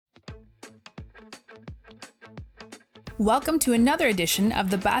Welcome to another edition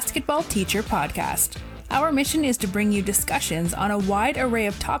of the Basketball Teacher Podcast. Our mission is to bring you discussions on a wide array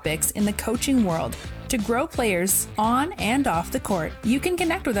of topics in the coaching world to grow players on and off the court. You can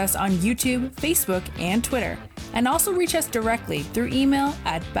connect with us on YouTube, Facebook, and Twitter, and also reach us directly through email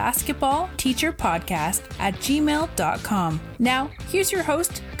at basketballteacherpodcast@gmail.com. Now, here's your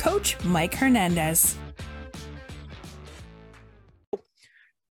host, Coach Mike Hernandez.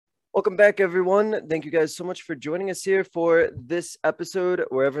 Welcome back, everyone. Thank you guys so much for joining us here for this episode,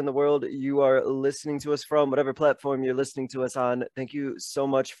 wherever in the world you are listening to us from, whatever platform you're listening to us on. Thank you so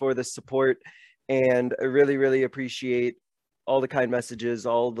much for the support, and I really appreciate all the kind messages,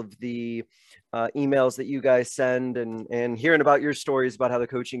 all of the emails that you guys send, and hearing about your stories about how the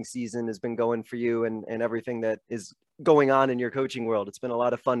coaching season has been going for you and everything that is going on in your coaching world. It's been a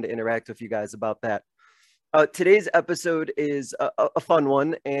lot of fun to interact with you guys about that. Today's episode is a fun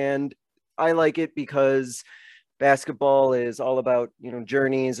one, and I like it because basketball is all about,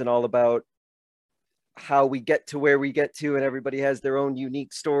 journeys and all about how we get to where we get to, and everybody has their own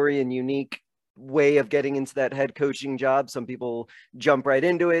unique story and unique way of getting into that head coaching job. Some people jump right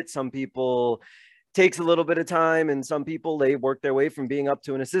into it. Some people takes a little bit of time, and some people, they work their way from being up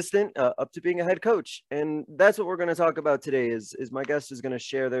to an assistant up to being a head coach. And that's what we're going to talk about today is my guest is going to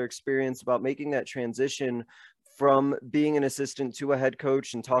share their experience about making that transition from being an assistant to a head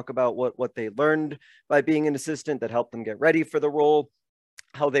coach, and talk about what they learned by being an assistant that helped them get ready for the role,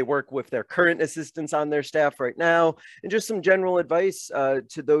 how they work with their current assistants on their staff right now, and just some general advice to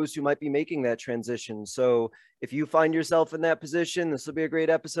those who might be making that transition. So if you find yourself in that position, this will be a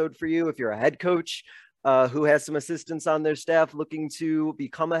great episode for you. If you're a head coach who has some assistants on their staff looking to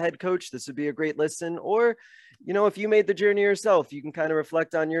become a head coach, this would be a great listen. Or, if you made the journey yourself, you can kind of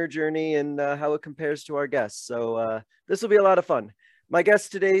reflect on your journey and how it compares to our guests. So this will be a lot of fun. My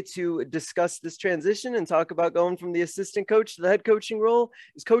guest today to discuss this transition and talk about going from the assistant coach to the head coaching role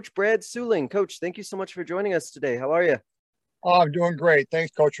is Coach Brad Suhling. Coach, thank you so much for joining us today. How are you? Oh, I'm doing great.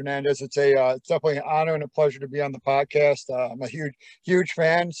 Thanks, Coach Hernandez. It's definitely an honor and a pleasure to be on the podcast. I'm a huge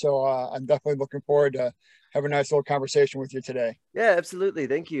fan, so I'm definitely looking forward to having a nice little conversation with you today. Yeah, absolutely.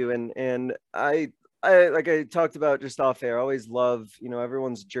 Thank you. And I like I talked about just off air, I always love,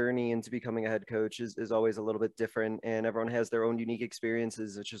 everyone's journey into becoming a head coach is always a little bit different, and everyone has their own unique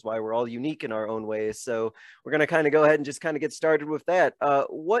experiences, which is why we're all unique in our own ways. So we're going to kind of go ahead and just kind of get started with that.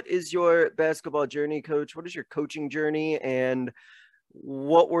 What is your basketball journey, Coach? What is your coaching journey, and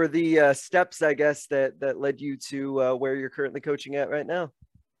what were the steps, I guess, that led you to where you're currently coaching at right now?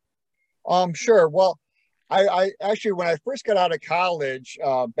 Sure. Well, I actually, when I first got out of college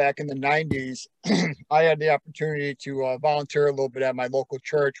back in the 90s, I had the opportunity to volunteer a little bit at my local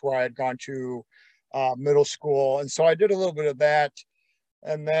church where I had gone to middle school. And so I did a little bit of that.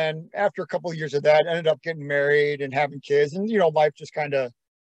 And then after a couple of years of that, ended up getting married and having kids. And, life just kind of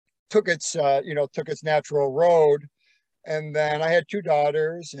took its natural road. And then I had two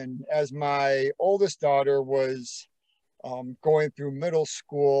daughters. And as my oldest daughter was going through middle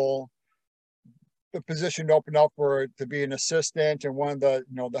school, the position opened up for her to be an assistant, and one of the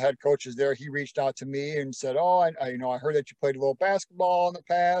the head coaches there, he reached out to me and said, I heard that you played a little basketball in the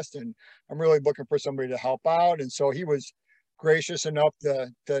past, and I'm really looking for somebody to help out. And so he was gracious enough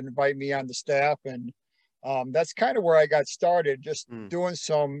to invite me on the staff, and that's kind of where I got started, just doing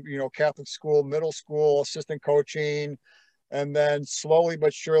some Catholic school, middle school assistant coaching. And then slowly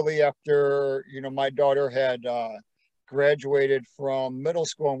but surely, after my daughter had graduated from middle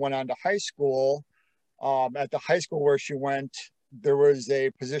school and went on to high school, at the high school where she went, there was a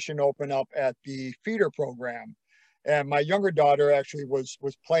position open up at the feeder program, and my younger daughter actually was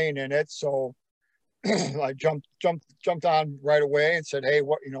playing in it. So I jumped on right away and said, hey,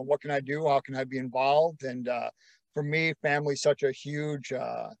 what can I do? How can I be involved? And for me, family's such a huge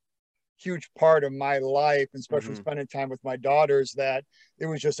part of my life, especially spending time with my daughters, that it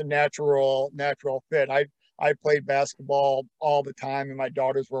was just a natural fit. I played basketball all the time, and my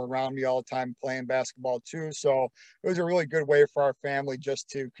daughters were around me all the time playing basketball too. So it was a really good way for our family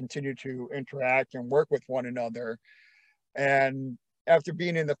just to continue to interact and work with one another. And after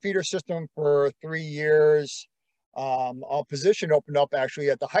being in the feeder system for 3 years, a position opened up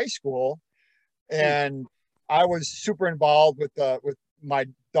actually at the high school, and I was super involved with my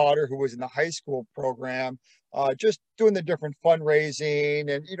daughter, who was in the high school program, just doing the different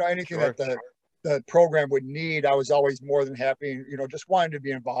fundraising and anything that the program would need. I was always more than happy, just wanted to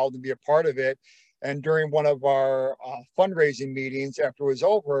be involved and be a part of it. And during one of our fundraising meetings, after it was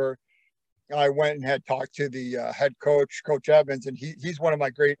over, I went and had talked to the head coach, Coach Evans, and he's one of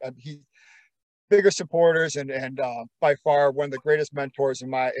my great, biggest supporters and by far one of the greatest mentors in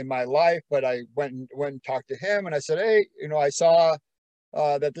my life. But I went and talked to him, and I said, hey, I saw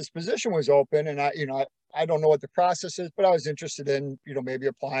that this position was open, and I don't know what the process is, but I was interested in, maybe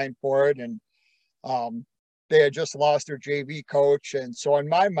applying for it. And they had just lost their JV coach. And so in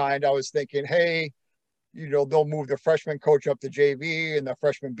my mind, I was thinking, hey, they'll move the freshman coach up to JV and the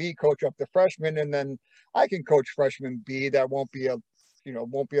freshman B coach up to freshman. And then I can coach freshman B. That won't be a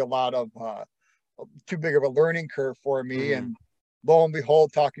lot of too big of a learning curve for me. Mhm. And lo and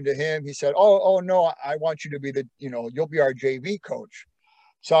behold, talking to him, he said, oh no, I want you to be you'll be our JV coach.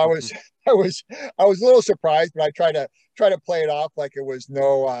 So I was, I was a little surprised, but I try to play it off like it was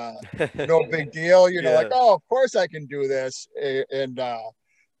no big deal, like, Yeah. oh, of course I can do this. And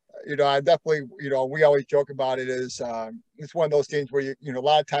I definitely, we always joke about it as it's one of those things where a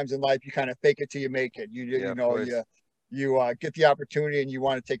lot of times in life you kind of fake it till you make it. Yeah, of course. You get the opportunity and you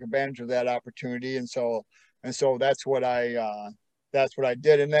want to take advantage of that opportunity, and so that's what I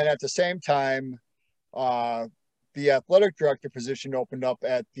did. And then at the same time, the athletic director position opened up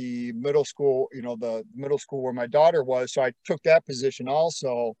at the middle school, the middle school where my daughter was. So I took that position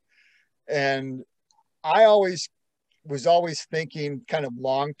also. And I was always thinking kind of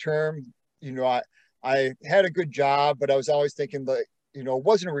long term. I had a good job, but I was always thinking that, it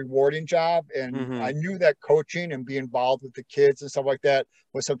wasn't a rewarding job. And I knew that coaching and being involved with the kids and stuff like that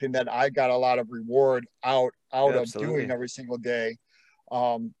was something that I got a lot of reward out Yeah, of absolutely. doing every single day.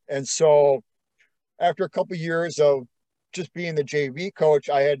 And so after a couple of years of just being the JV coach,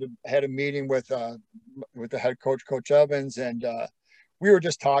 I had a meeting with the head coach, Coach Evans, and we were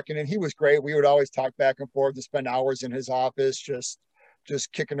just talking, and he was great. We would always talk back and forth and spend hours in his office, just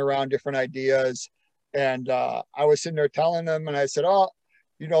kicking around different ideas. And I was sitting there telling him, and I said, oh,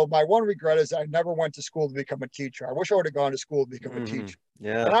 my one regret is I never went to school to become a teacher. I wish I would have gone to school to become a teacher.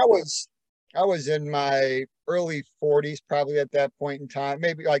 Yeah. And I was in my early 40s, probably at that point in time,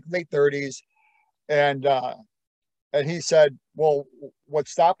 maybe like late 30s. And he said, well,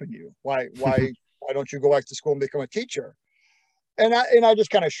 what's stopping you? Why don't you go back to school and become a teacher? And I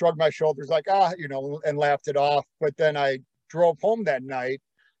just kind of shrugged my shoulders like, and laughed it off. But then I drove home that night,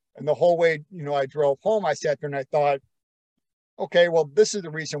 and the whole way, I drove home, I sat there and I thought, okay, well, this is the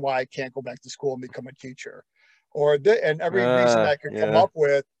reason why I can't go back to school and become a teacher. And every reason I could come Yeah. up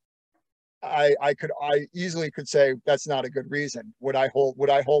with, I easily could say that's not a good reason. Would I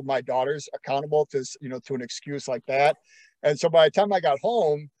hold my daughters accountable to an excuse like that? And so by the time I got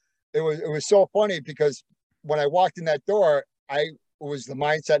home, it was so funny because when I walked in that door, it was the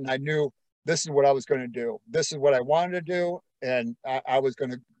mindset, and I knew this is what I was going to do. This is what I wanted to do, and I was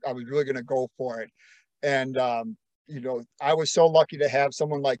really going to go for it. And I was so lucky to have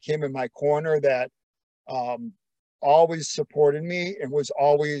someone like him in my corner that always supported me and was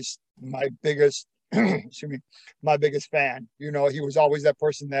always my biggest my biggest fan. He was always that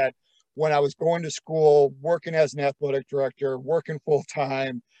person that when I was going to school, working as an athletic director, working full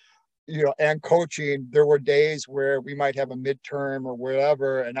time, and coaching, there were days where we might have a midterm or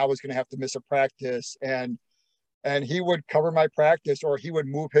whatever, and I was going to have to miss a practice, and he would cover my practice, or he would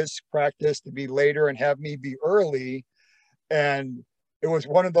move his practice to be later and have me be early. And it was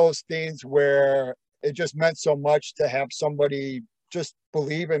one of those things where it just meant so much to have somebody just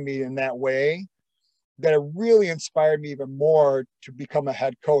believe in me in that way, that it really inspired me even more to become a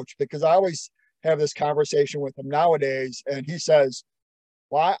head coach. Because I always have this conversation with him nowadays, and he says,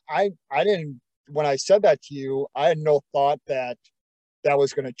 well, I didn't, when I said that to you, I had no thought that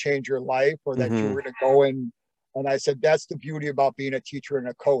was going to change your life, or that you were going to go in. And I said, that's the beauty about being a teacher and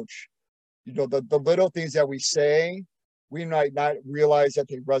a coach. The little things that we say, we might not realize that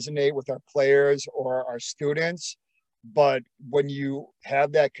they resonate with our players or our students. But when you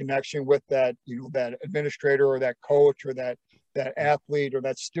have that connection with that, that administrator or that coach or that athlete or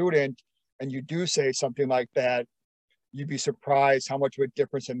that student, and you do say something like that, you'd be surprised how much of a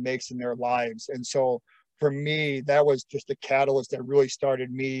difference it makes in their lives. And so for me, that was just a catalyst that really started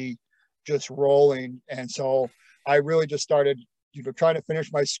me just rolling. And so I really just started, trying to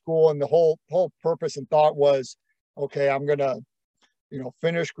finish my school. And the whole purpose and thought was, okay, I'm going to,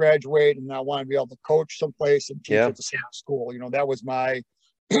 finish, graduate, and I want to be able to coach someplace and teach at the same school. That was my,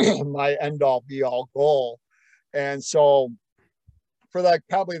 my end all be all goal. And so for like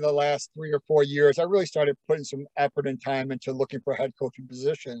probably the last 3 or 4 years, I really started putting some effort and time into looking for head coaching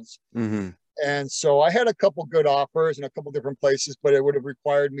positions. And so I had a couple good offers in a couple different places, but it would have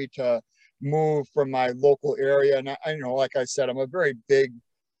required me to move from my local area. And I like I said, I'm a very big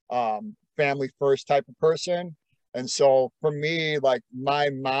family first type of person. And so for me, like my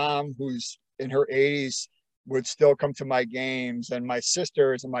mom, who's in her 80s, would still come to my games, and my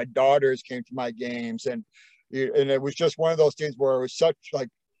sisters and my daughters came to my games. And it was just one of those things where it was such like,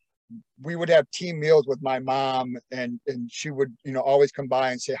 we would have team meals with my mom, and she would, always come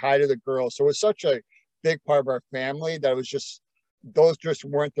by and say hi to the girls. So it was such a big part of our family that it was just, those just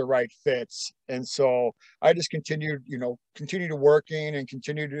weren't the right fits. And so I just continued to working and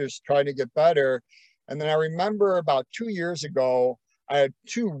continue to just try to get better. And then I remember about 2 years ago, I had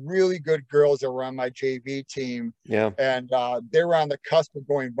two really good girls that were on my JV team. Yeah. And they were on the cusp of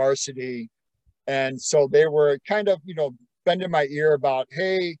going varsity. And so they were kind of, bending my ear about,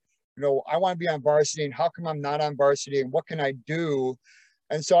 hey, I want to be on varsity, and how come I'm not on varsity, and what can I do?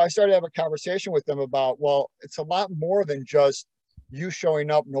 And so I started to have a conversation with them about, well, it's a lot more than just you showing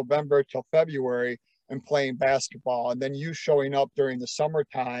up November till February and playing basketball, and then you showing up during the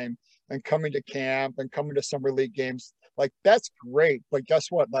summertime and coming to camp and coming to summer league games. Like, that's great. But guess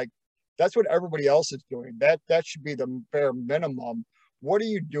what? Like, that's what everybody else is doing. That should be the bare minimum. What are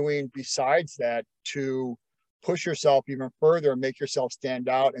you doing besides that to push yourself even further and make yourself stand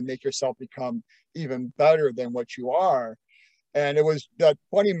out and make yourself become even better than what you are? And it was that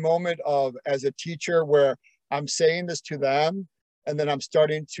funny moment of, as a teacher, where I'm saying this to them, and then I'm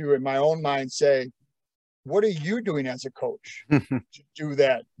starting to, in my own mind, say, what are you doing as a coach to do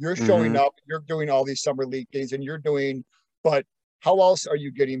that? You're showing up, you're doing all these summer league games, and you're doing, but how else are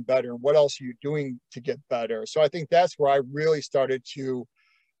you getting better? What else are you doing to get better? So I think that's where I really started to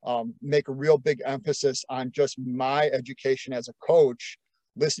make a real big emphasis on just my education as a coach,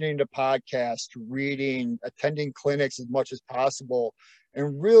 listening to podcasts, reading, attending clinics as much as possible,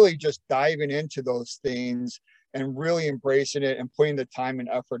 and really just diving into those things and really embracing it and putting the time and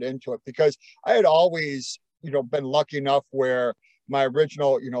effort into it. Because I had always, been lucky enough where my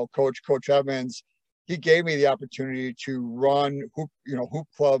original, Coach Evans, he gave me the opportunity to run hoop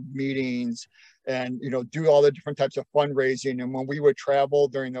club meetings and, do all the different types of fundraising. And when we would travel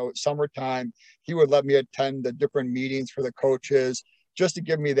during the summertime, he would let me attend the different meetings for the coaches just to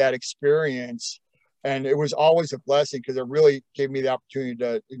give me that experience. And it was always a blessing, because it really gave me the opportunity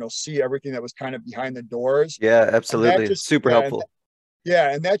to, see everything that was kind of behind the doors. Yeah, absolutely. Super helpful.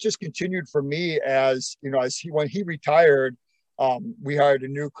 And that just continued for me as, when he retired, we hired a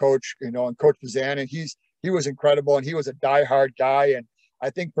new coach, and Coach Bazan, and he was incredible, and he was a diehard guy. And I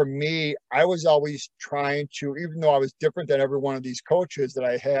think for me, I was always trying to, even though I was different than every one of these coaches that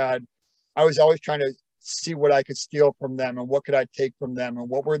I had, I was always trying to see what I could steal from them and what could I take from them and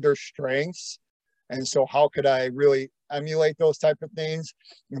what were their strengths. And so how could I really emulate those type of things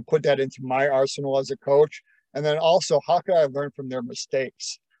and put that into my arsenal as a coach? And then also, how could I learn from their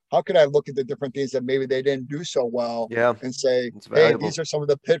mistakes? How could I look at the different things that maybe they didn't do so well, and say, hey, these are some of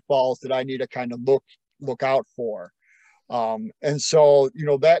the pitfalls that I need to kind of look out for. And so,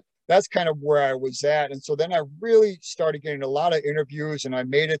 that's kind of where I was at. And so then I really started getting a lot of interviews, and I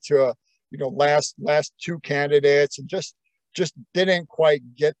made it to, last two candidates, and just didn't quite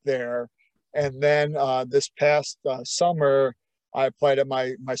get there. And then this past summer, I applied at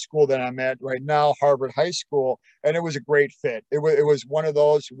my school that I'm at right now, Harvard High School, and it was a great fit. It was one of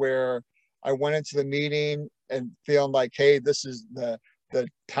those where I went into the meeting and feeling like, hey, this is the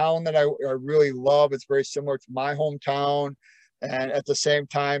town that I really love. It's very similar to my hometown. And at the same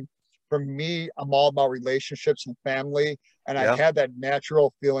time, for me, I'm all about relationships and family. And I had that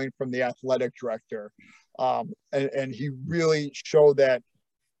natural feeling from the athletic director. And he really showed that,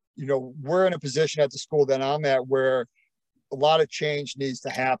 we're in a position at the school that I'm at where a lot of change needs to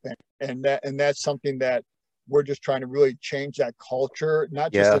happen. And that's something that we're just trying to really change that culture,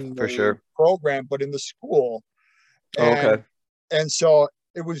 not just in the program, but in the school. And so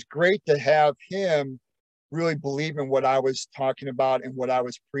it was great to have him really believe in what I was talking about and what I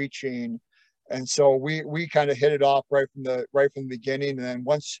was preaching. And so we kind of hit it off right from the beginning. And then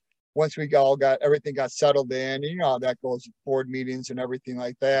once we everything got settled in, and how that goes, board meetings and everything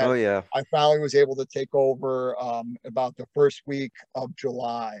like that. Oh yeah. I finally was able to take over about the first week of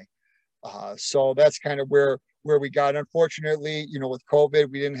July. So that's kind of where we got. Unfortunately, with COVID,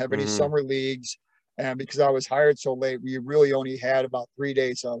 we didn't have any summer leagues. And because I was hired so late, we really only had about 3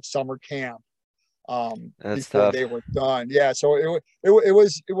 days of summer camp before they were done. Yeah. So it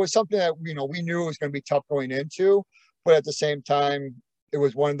was something that, we knew it was going to be tough going into, but at the same time, it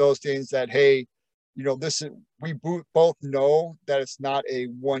was one of those things that, hey, we both know that it's not a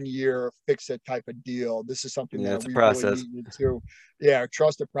 1 year fix it type of deal. This is something that we really needed to,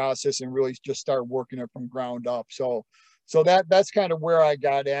 trust the process and really just start working it from ground up. So that's kind of where I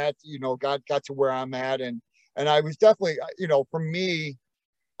got at, got to where I'm at. And I was definitely, for me,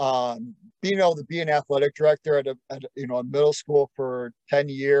 being able to be an athletic director at a middle school for 10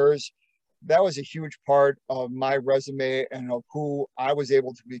 years, that was a huge part of my resume and of who I was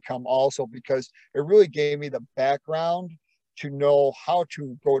able to become also, because it really gave me the background to know how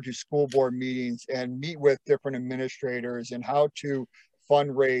to go to school board meetings and meet with different administrators and how to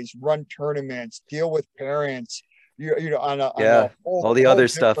fundraise, run tournaments, deal with parents, on a all the whole other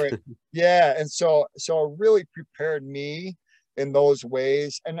stuff. different, yeah. And so it really prepared me in those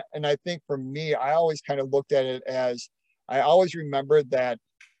ways. And I think for me, I always kind of looked at it as, I always remembered that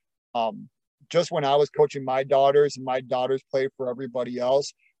just when I was coaching my daughters and my daughters played for everybody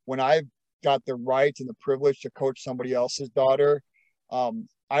else, when I got the right and the privilege to coach somebody else's daughter,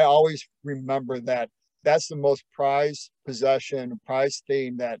 I always remember that that's the most prized possession, prized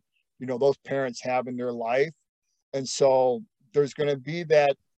thing that, those parents have in their life. And so there's going to be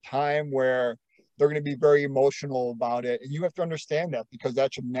that time where they're going to be very emotional about it. And you have to understand that, because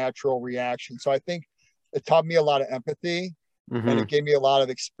that's a natural reaction. So I think it taught me a lot of empathy, and it gave me a lot of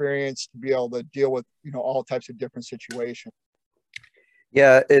experience to be able to deal with, all types of different situations.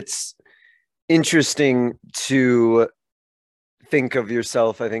 Yeah, it's interesting to think of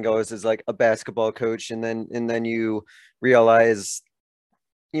yourself, I think, always as like a basketball coach, and then you realize,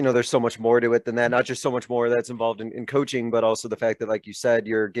 there's so much more to it than that. Not just so much more that's involved in coaching, but also the fact that, like you said,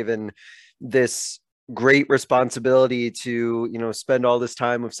 you're given this great responsibility to, spend all this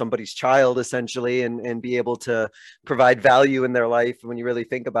time with somebody's child essentially, and be able to provide value in their life. When you really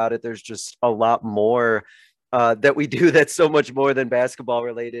think about it, there's just a lot more that we do that's so much more than basketball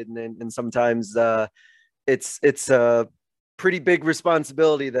related. And sometimes it's a pretty big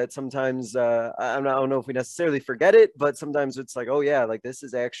responsibility that sometimes I don't know if we necessarily forget it, but sometimes it's like, oh yeah, like this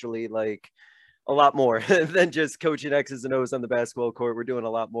is actually like a lot more than just coaching X's and O's on the basketball court. We're doing a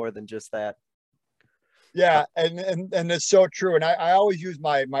lot more than just that. Yeah, and it's so true. And I always use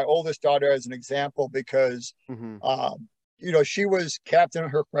my oldest daughter as an example, because she was captain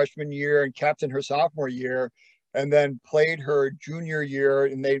her freshman year and captain her sophomore year, and then played her junior year,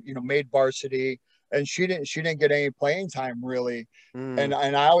 and they made varsity, and she didn't get any playing time really. And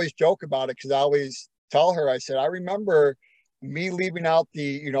I always joke about it, because I always tell her, I said, I remember me leaving out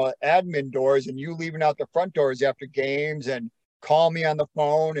the admin doors and you leaving out the front doors after games, and call me on the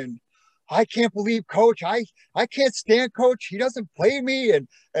phone, and I can't believe coach, I can't stand coach, he doesn't play me. And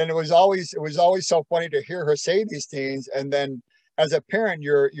it was always so funny to hear her say these things. And then as a parent,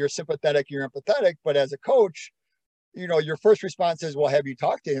 you're sympathetic, you're empathetic, but as a coach, your first response is, well, have you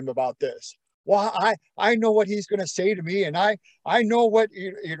talked to him about this? Well, I know what he's going to say to me, and I know what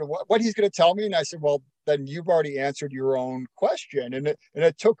what he's going to tell me. And I said, well, then you've already answered your own question. And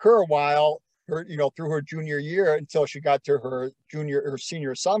it took her a while, through her junior year, until she got to her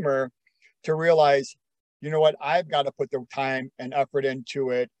senior summer, to realize, what, I've got to put the time and effort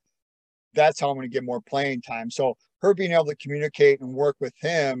into it. That's how I'm going to get more playing time. So her being able to communicate and work with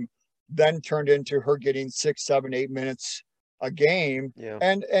him then turned into her getting 6, 7, 8 minutes a game. Yeah.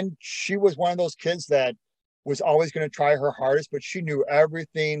 And she was one of those kids that was always going to try her hardest, but she knew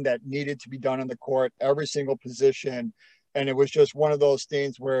everything that needed to be done on the court, every single position. And it was just one of those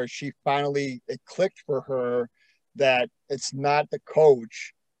things where it clicked for her that it's not the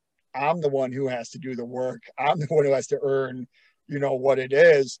coach. I'm the one who has to do the work. I'm the one who has to earn, what it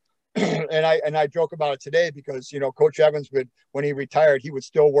is. and I joke about it today, because, Coach Evans when he retired, he would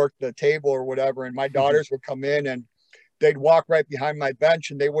still work the table or whatever. And my daughters would come in and they'd walk right behind my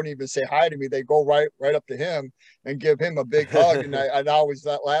bench, and they wouldn't even say hi to me. They'd go right up to him and give him a big hug. And I'd always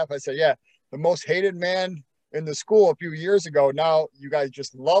laugh. I said, yeah, the most hated man in the school a few years ago. Now you guys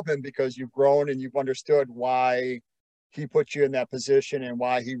just love him, because you've grown and you've understood why he put you in that position, and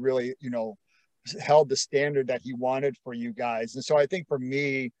why he really, held the standard that he wanted for you guys. And so I think for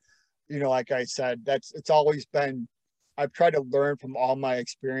me, like I said, it's always been, I've tried to learn from all my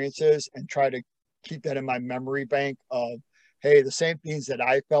experiences and try to keep that in my memory bank of, hey, the same things that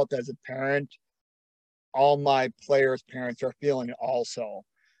I felt as a parent, all my players' parents are feeling it also,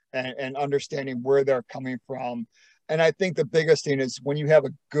 and understanding where they're coming from. And I think the biggest thing is when you have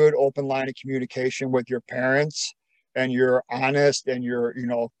a good open line of communication with your parents, and you're honest and you're,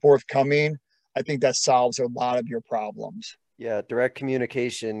 forthcoming, I think that solves a lot of your problems. Yeah, direct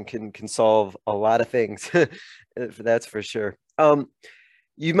communication can solve a lot of things. That's for sure.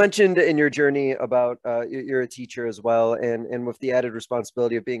 You mentioned in your journey about you're a teacher as well, and with the added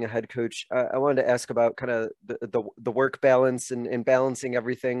responsibility of being a head coach, I wanted to ask about kind of the work balance and balancing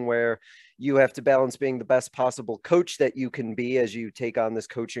everything, where you have to balance being the best possible coach that you can be as you take on this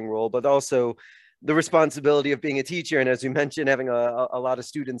coaching role, but also the responsibility of being a teacher. And as you mentioned, having a lot of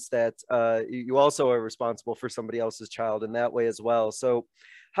students that you also are responsible for somebody else's child in that way as well. So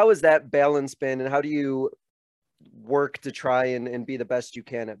how has that balance been, and how do you work to try and be the best you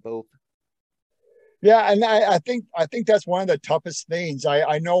can at both? Yeah, and I think that's one of the toughest things.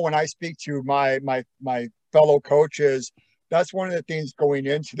 I know when I speak to my fellow coaches, that's one of the things going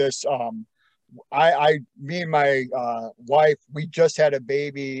into this. Me and my wife, we just had a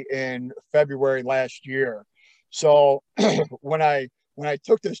baby in February last year. So when I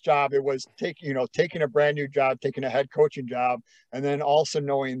took this job, it was taking a brand new job, taking a head coaching job, and then also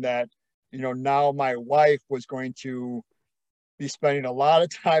knowing that now my wife was going to be spending a lot of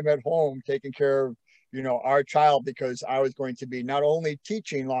time at home taking care of our child, because I was going to be not only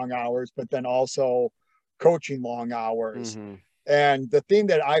teaching long hours but then also coaching long hours. Mm-hmm. And the thing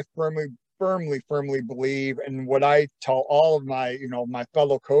that I firmly believe, and what I tell all of my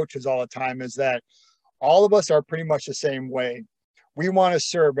fellow coaches all the time, is that all of us are pretty much the same way. We want to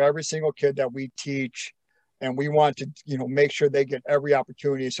serve every single kid that we teach, and we want to make sure they get every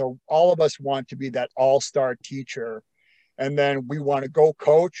opportunity. So all of us want to be that all-star teacher, and then we want to go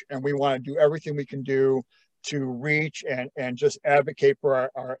coach, and we want to do everything we can do to reach and just advocate for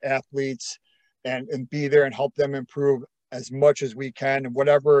our athletes, and be there and help them improve as much as we can and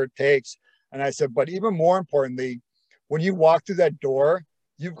whatever it takes. And I said, but even more importantly, when you walk through that door,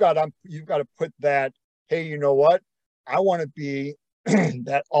 you've got to put that, hey, you know what? I want to be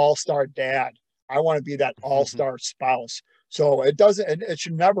that all-star dad. I want to be that all-star spouse. So it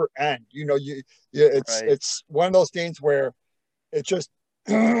should never end. Right. It's one of those things where it's just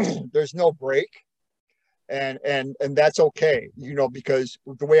there's no break, and that's okay, because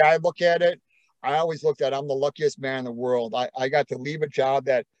the way I look at it, I always looked at I'm the luckiest man in the world. I got to leave a job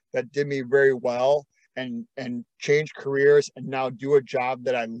that did me very well, and change careers, and now do a job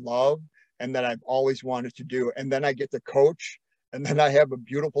that I love and that I've always wanted to do. And then I get to coach, and then I have a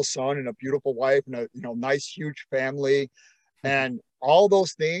beautiful son and a beautiful wife and a nice huge family. And all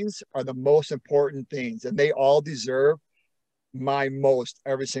those things are the most important things, and they all deserve my most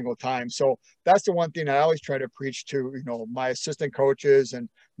every single time. So that's the one thing I always try to preach to, my assistant coaches and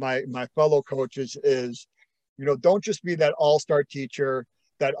my fellow coaches is, don't just be that all-star teacher,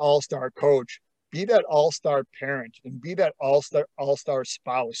 that all-star coach, be that all-star parent, and be that all-star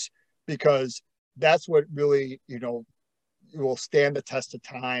spouse, because that's what really, will stand the test of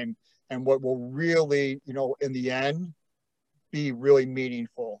time, and what will really, in the end, be really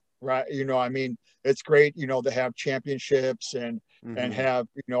meaningful, right? I mean, it's great, to have championships and Mm-hmm. have,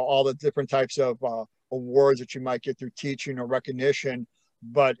 all the different types of awards that you might get through teaching or recognition.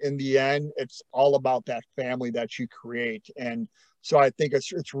 But in the end, it's all about that family that you create. And so I think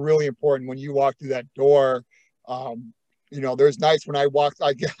it's really important when you walk through that door. There's nights when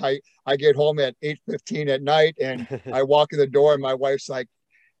I get home at 8:15 at night, and I walk in the door, and my wife's like,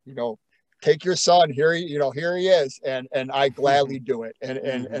 you know, take your son here. Here he is, and I gladly do it. And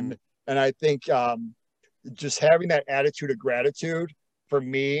and Mm-hmm. and and I think just having that attitude of gratitude for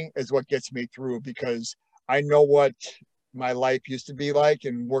me is what gets me through, because I know what my life used to be like,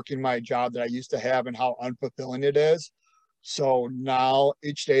 and working my job that I used to have, and how unfulfilling it is. So now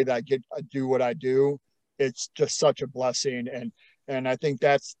each day that I do what I do, it's just such a blessing. And I think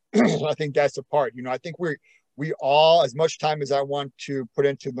that's I think that's the part. I think we all, as much time as I want to put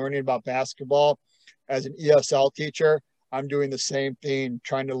into learning about basketball as an ESL teacher, I'm doing the same thing,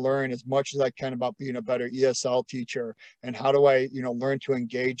 trying to learn as much as I can about being a better ESL teacher, and how do I, learn to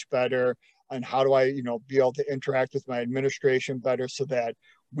engage better, and how do I, be able to interact with my administration better, so that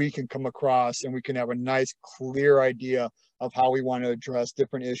we can come across and we can have a nice, clear idea of how we want to address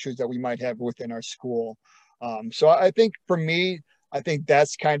different issues that we might have within our school. So I think for me, I think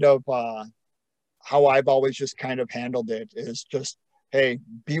that's kind of how I've always just kind of handled it, is just, hey,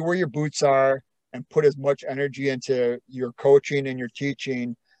 be where your boots are, and put as much energy into your coaching and your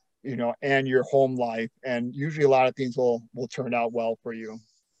teaching, and your home life. And usually a lot of things will turn out well for you.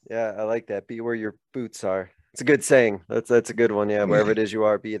 Yeah, I like that. Be where your boots are. It's a good saying. That's a good one. Yeah, wherever it is you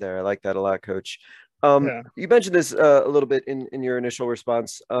are, be there. I like that a lot, Coach. Yeah. You mentioned this a little bit in your initial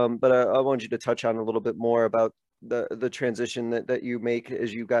response, but I want you to touch on a little bit more about the transition that you make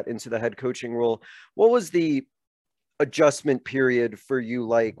as you got into the head coaching role. What was the adjustment period for you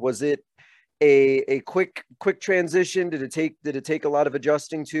like? Was it a quick transition? Did it take a lot of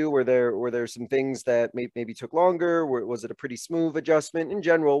adjusting to? Were there some things that maybe took longer? Was it a pretty smooth adjustment in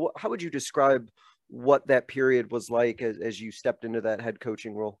general? How would you describe what that period was like as you stepped into that head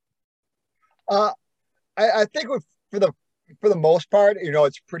coaching role? Uh, I think for the most part,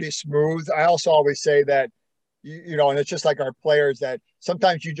 it's pretty smooth. I also always say that, and it's just like our players, that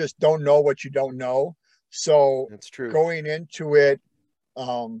sometimes you just don't know what you don't know. So That's true. going into it,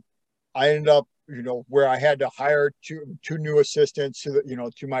 um, I ended up, where I had to hire two new assistants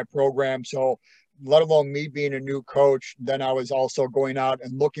to my program. So let alone me being a new coach, then I was also going out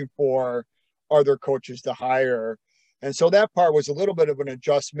and looking for other coaches to hire. And so that part was a little bit of an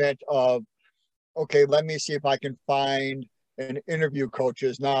adjustment of, okay, let me see if I can find and interview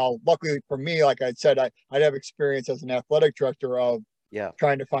coaches. Now, luckily for me, like I said, I'd have experience as an athletic director of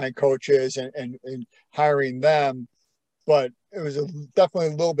trying to find coaches and hiring them. But it was definitely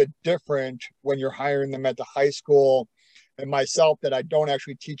a little bit different when you're hiring them at the high school. And myself, that I don't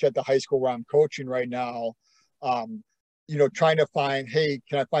actually teach at the high school where I'm coaching right now, trying to find, hey,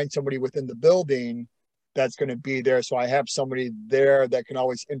 can I find somebody within the building that's going to be there? So I have somebody there that can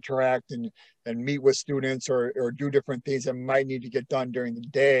always interact and meet with students or do different things that might need to get done during the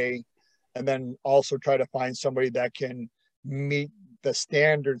day. And then also try to find somebody that can meet the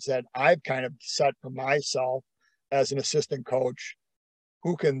standards that I've kind of set for myself as an assistant coach,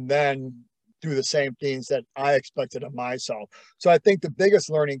 who can then do the same things that I expected of myself. So I think the biggest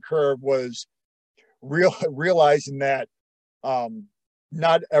learning curve was realizing that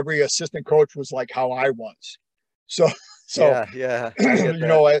not every assistant coach was like how I was. So yeah,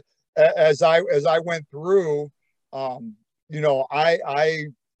 as I went through, I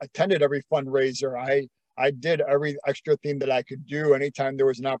attended every fundraiser. I did every extra thing that I could do. Anytime there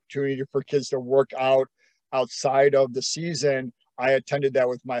was an opportunity for kids to work out outside of the season, I attended that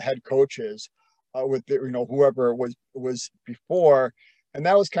with my head coaches, with whoever it was before. And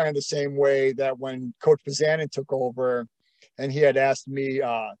that was kind of the same way that when Coach Bazanin took over, and he had asked me,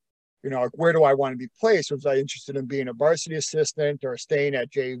 where do I want to be placed? Was I interested in being a varsity assistant or staying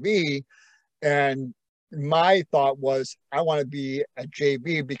at JV? And my thought was, I want to be at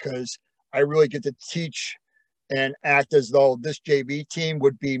JV because I really get to teach and act as though this JV team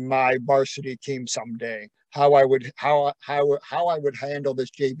would be my varsity team someday. How I would handle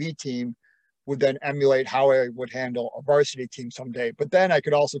this JV team would then emulate how I would handle a varsity team someday. But then I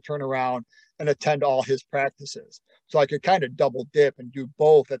could also turn around and attend all his practices. So I could kind of double dip and do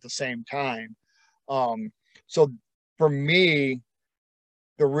both at the same time. So for me,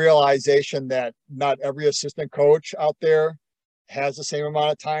 the realization that not every assistant coach out there has the same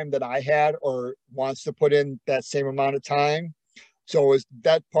amount of time that I had or wants to put in that same amount of time. So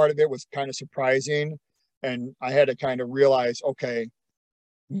that part of it was kind of surprising. And I had to kind of realize, okay,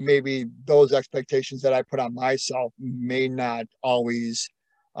 maybe those expectations that I put on myself may not always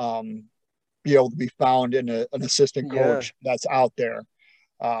be able to be found in an assistant coach that's out there.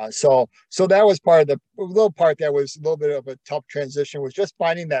 So that was part of the little part that was a little bit of a tough transition, was just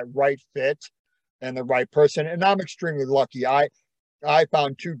finding that right fit and the right person. And I'm extremely lucky. I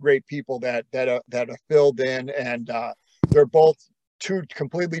found two great people that have filled in, and they're both two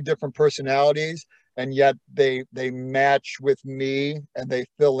completely different personalities, and yet they match with me and they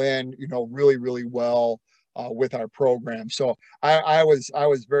fill in, really, really well with our program. So I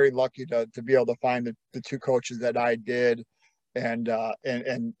was very lucky to be able to find the two coaches that I did, and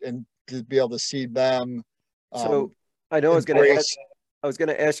to be able to see them. So I know I was going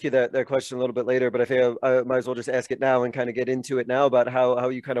to ask you that question a little bit later, but I think I might as well just ask it now and kind of get into it now about how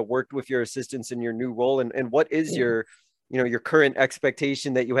you kind of worked with your assistants in your new role, and what is your current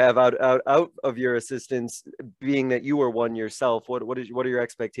expectation that you have out of your assistants, being that you were one yourself. What are your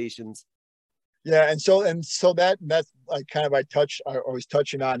expectations? Yeah. And so that's like kind of I was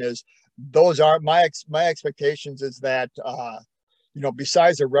touching on is those are my expectations, is that,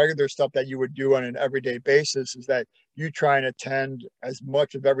 besides the regular stuff that you would do on an everyday basis, is that you try and attend as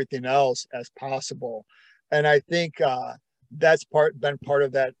much of everything else as possible. And I think that's been part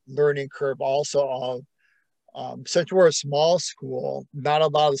of that learning curve also of, since we're a small school, not a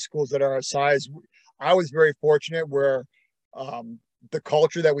lot of the schools that are our size. I was very fortunate where the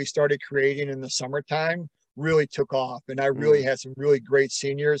culture that we started creating in the summertime really took off. And I really had some really great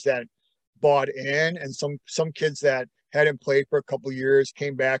seniors that bought in, and some kids that hadn't played for a couple of years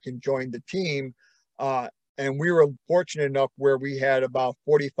came back and joined the team. And we were fortunate enough where we had about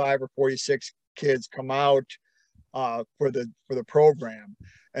 45 or 46 kids come out for the program.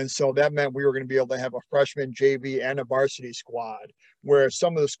 And so that meant we were going to be able to have a freshman, JV, and a varsity squad, where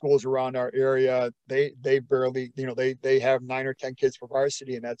some of the schools around our area, they barely, they have 9 or 10 kids for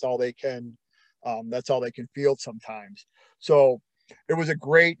varsity, and that's all they can field sometimes. So it was a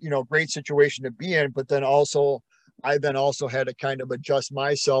great situation to be in. But then I had to kind of adjust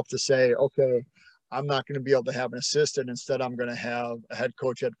myself to say, okay, I'm not going to be able to have an assistant. Instead, I'm going to have a head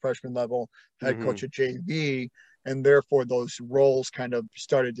coach at freshman level, head coach at JV. And therefore those roles kind of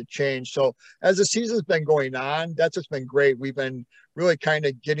started to change. So as the season's been going on, that's just been great. We've been really kind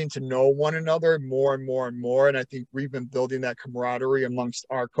of getting to know one another more and more and more. And I think we've been building that camaraderie amongst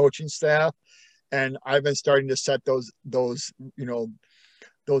our coaching staff. And I've been starting to set those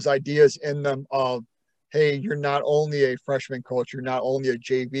ideas in them of, hey, you're not only a freshman coach, you're not only a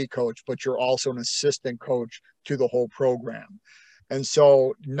JV coach, but you're also an assistant coach to the whole program. And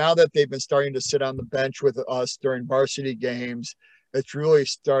so now that they've been starting to sit on the bench with us during varsity games, it's really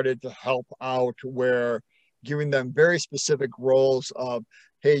started to help out where giving them very specific roles of,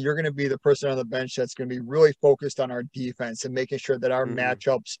 hey, you're going to be the person on the bench that's going to be really focused on our defense and making sure that our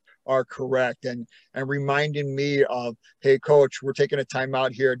matchups are correct, and reminding me of, hey, coach, we're taking a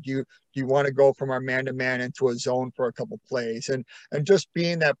timeout here. Do you want to go from our man-to-man into a zone for a couple plays? And just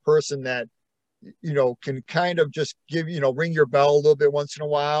being that person that, can kind of just give, ring your bell a little bit once in a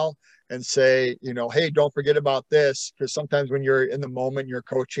while and say, hey, don't forget about this. Because sometimes when you're in the moment, you're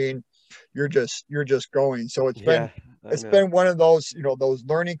coaching, you're just going. So it's been one of those, those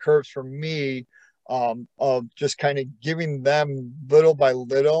learning curves for me, of just kind of giving them little by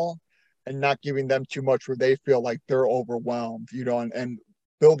little and not giving them too much where they feel like they're overwhelmed, and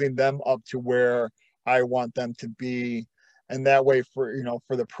building them up to where I want them to be. And that way for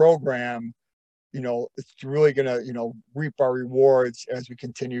the program, it's really going to, reap our rewards as we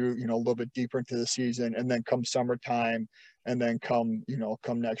continue, a little bit deeper into the season, and then come summertime, and then come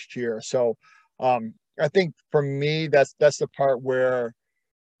next year. So I think for me, that's the part where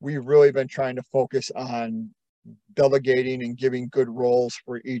we've really been trying to focus on delegating and giving good roles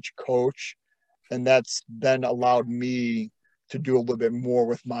for each coach. And that's then allowed me to do a little bit more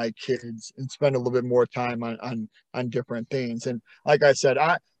with my kids and spend a little bit more time on different things. And like I said,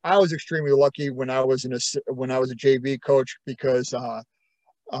 I was extremely lucky when I was a JV coach, because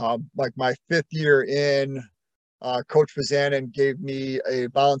like my 5th year in, Coach Fazanin gave me a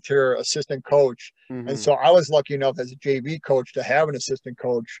volunteer assistant coach. And so I was lucky enough as a JV coach to have an assistant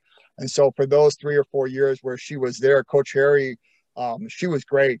coach. And so for those 3 or 4 years where she was there, Coach Harry, she was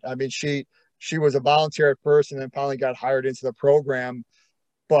great. I mean, she was a volunteer at first and then finally got hired into the program,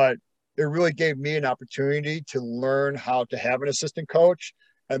 but it really gave me an opportunity to learn how to have an assistant coach,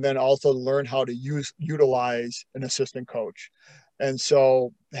 and then also learn how to utilize an assistant coach. And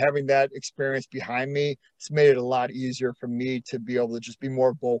so having that experience behind me, it's made it a lot easier for me to be able to just be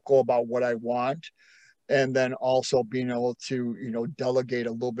more vocal about what I want. And then also being able to, delegate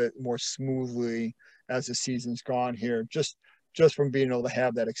a little bit more smoothly as the season's gone here, just from being able to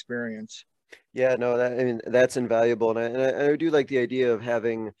have that experience. Yeah, no, that's invaluable. And I do like the idea of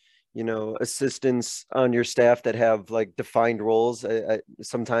having, assistants on your staff that have like defined roles.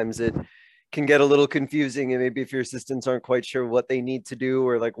 Sometimes it can get a little confusing, and maybe if your assistants aren't quite sure what they need to do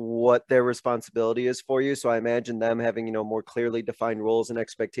or like what their responsibility is for you. So I imagine them having, more clearly defined roles and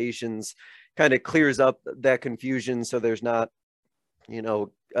expectations kind of clears up that confusion. So there's not,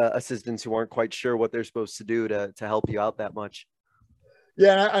 assistants who aren't quite sure what they're supposed to do to help you out that much.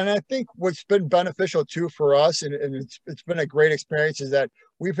 Yeah, and I think what's been beneficial too for us, and it's been a great experience, is that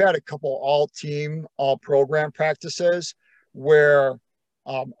we've had a couple all program practices where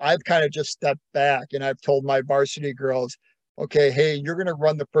I've kind of just stepped back and I've told my varsity girls, okay, hey, you're going to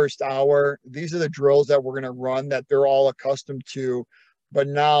run the first hour. These are the drills that we're going to run that they're all accustomed to. But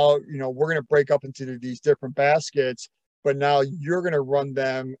now, we're going to break up into these different baskets, but now you're going to run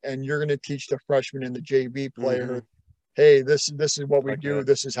them and you're going to teach the freshmen and the JV players, hey, this is what we do.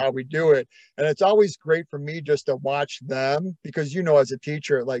 This is how we do it. And it's always great for me just to watch them, because, as a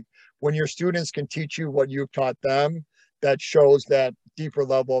teacher, like when your students can teach you what you've taught them, that shows that deeper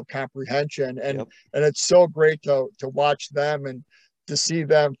level of comprehension. And it's so great to watch them and to see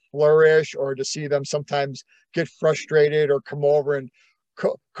them flourish, or to see them sometimes get frustrated or come over and,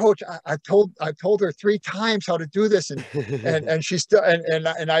 Coach, I told her 3 times how to do this. And she still,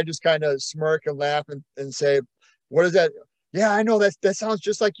 and I just kind of smirk and laugh and say, what is that? Yeah, I know that sounds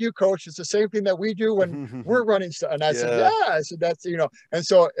just like you, Coach. It's the same thing that we do when we're running. And I said, yeah, I said, that's, and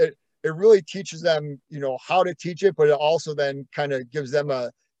so it really teaches them, how to teach it, but it also then kind of gives them a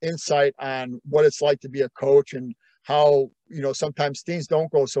insight on what it's like to be a coach, and how, sometimes things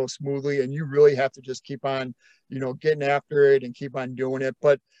don't go so smoothly, and you really have to just keep on, getting after it and keep on doing it.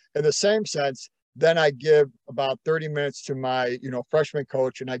 But in the same sense, then I give about 30 minutes to my, freshman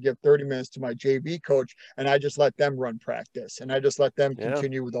coach, and I give 30 minutes to my JV coach, and I just let them run practice, and I just let them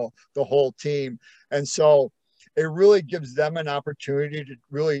continue with the whole team. And so it really gives them an opportunity to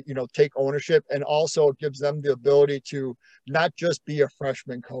really, take ownership, and also gives them the ability to not just be a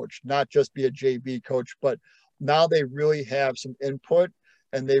freshman coach, not just be a JV coach, but now they really have some input,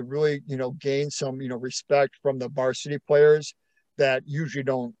 and they really, gain some, respect from the varsity players that usually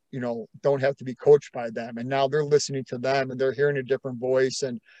don't have to be coached by them. And now they're listening to them, and they're hearing a different voice.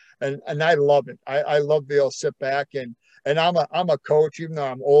 And I love it. I love being able to sit back, and I'm a coach, even though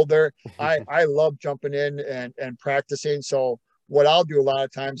I'm older. I love jumping in and practicing. So what I'll do a lot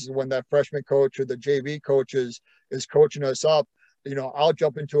of times is when that freshman coach or the JV coach is coaching us up, I'll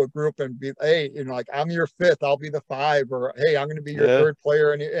jump into a group and be, hey, like, I'm your fifth, I'll be the five, or hey, I'm going to be your third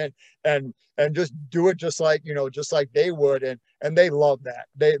player, and just do it just like, just like they would, and they love that.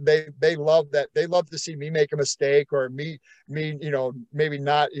 They love that. They love to see me make a mistake, or me, maybe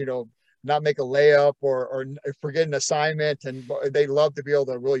not make a layup, or forget an assignment, and they love to be able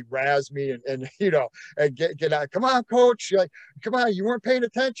to really razz me and and get out. Come on, coach! You're like, come on, you weren't paying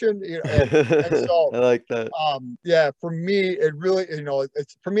attention. And so I like that. Yeah, for me, it really,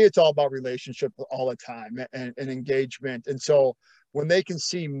 it's all about relationship all the time, and engagement. And so when they can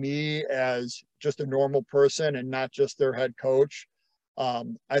see me as just a normal person and not just their head coach,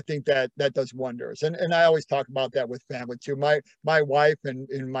 I think that does wonders. And I always talk about that with family too. My wife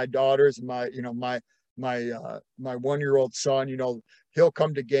and my daughters, and my 1-year-old son, he'll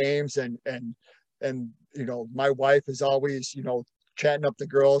come to games, and my wife is always, chatting up the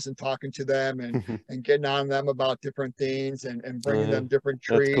girls and talking to them, and getting on them about different things, and bringing them different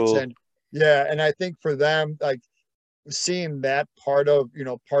treats. Cool. And yeah, and I think for them, like, seeing that part of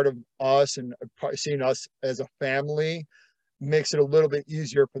us, and seeing us as a family, makes it a little bit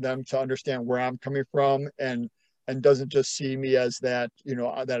easier for them to understand where I'm coming from, and doesn't just see me as that,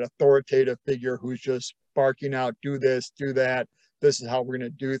 that authoritative figure who's just barking out, do this, do that, this is how we're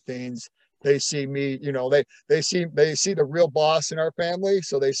going to do things. They see me, they see the real boss in our family.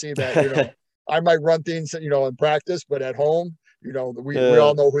 So they see that, I might run things, in practice, but at home, we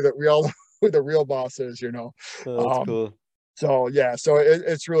all know who the real boss is, Oh, that's cool. So yeah, so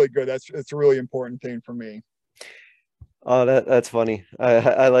it's really good. It's a really important thing for me. Oh, that's funny.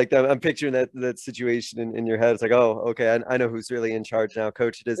 I like that. I'm picturing that situation in your head. It's like, oh, okay, I know who's really in charge now.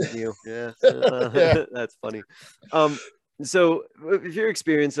 Coach, it isn't you. Yeah. Yeah. That's funny. So with your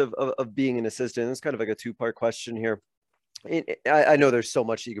experience of being an assistant, it's kind of like a two-part question here. I know there's so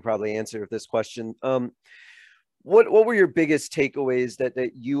much that you could probably answer with this question. What were your biggest takeaways that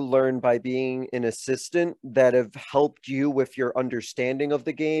you learned by being an assistant that have helped you with your understanding of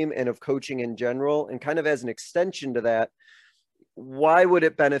the game and of coaching in general? And kind of as an extension to that, why would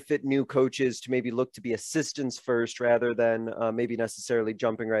it benefit new coaches to maybe look to be assistants first rather than maybe necessarily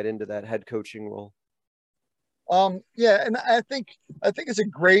jumping right into that head coaching role? Yeah, and I think it's a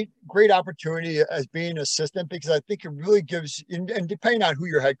great opportunity as being an assistant, because I think it really gives, and depending on who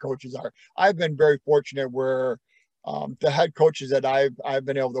your head coaches are, I've been very fortunate where the head coaches that I've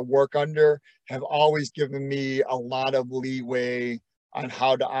been able to work under have always given me a lot of leeway on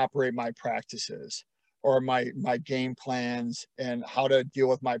how to operate my practices, or my game plans, and how to deal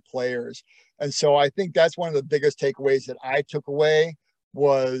with my players. And so I think that's one of the biggest takeaways that I took away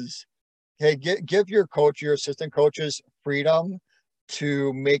was, hey, give your assistant coaches freedom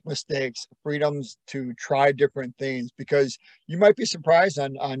to make mistakes, freedoms to try different things, because you might be surprised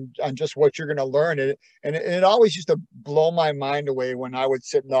on just what you're going to learn. And it always used to blow my mind away when I would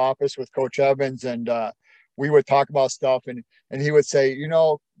sit in the office with Coach Evans, and we would talk about stuff, and he would say,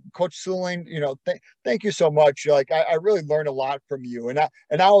 Coach Suhling, thank you so much. Like, I really learned a lot from you. And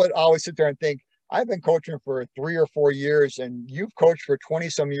I would always sit there and think, I've been coaching for 3 or 4 years, and you've coached for 20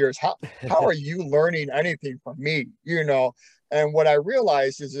 some years. How are you learning anything from me? And what I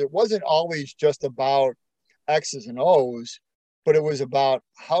realized is it wasn't always just about X's and O's, but it was about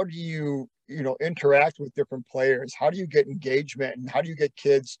how do you, interact with different players? How do you get engagement, and how do you get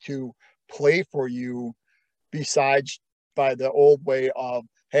kids to play for you, besides by the old way of,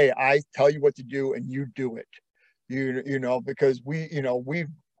 hey, I tell you what to do and you do it, because we've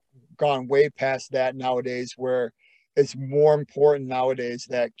gone way past that nowadays, where it's more important nowadays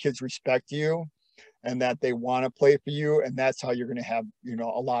that kids respect you and that they want to play for you, and that's how you're going to have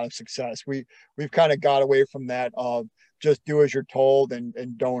a lot of success. We've kind of got away from that of just do as you're told,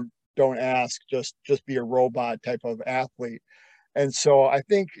 and don't ask, just be a robot type of athlete. And so I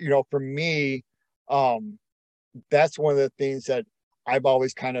think for me, that's one of the things that I've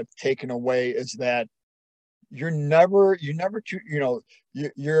always kind of taken away, is that you're never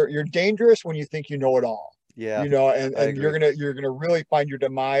you're dangerous when you think you know it all. Yeah. And you're gonna really find your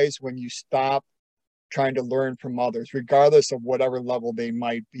demise when you stop trying to learn from others, regardless of whatever level they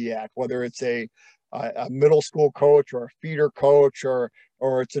might be at, whether it's a middle school coach, or a feeder coach, or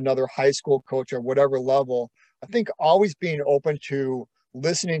it's another high school coach, or whatever level. I think always being open to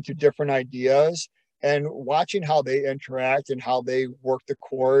listening to different ideas and watching how they interact and how they work the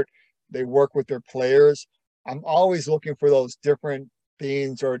court, they work with their players. I'm always looking for those different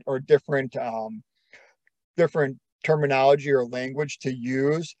things, or different terminology or language to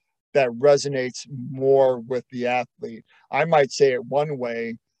use that resonates more with the athlete. I might say it one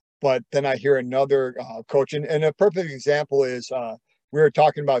way, But then I hear another coach, and a perfect example is we were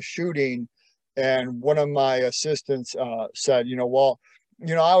talking about shooting, and one of my assistants said, well,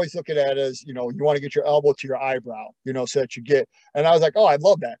 I always look at it as, you want to get your elbow to your eyebrow, so that you get, and I was like, oh, I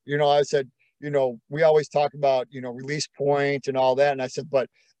love that. I said, we always talk about, release point and all that. And I said, but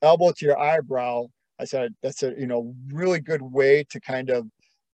elbow to your eyebrow, I said, that's a, really good way to kind of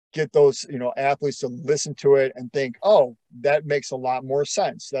get those, athletes to listen to it and think, oh, that makes a lot more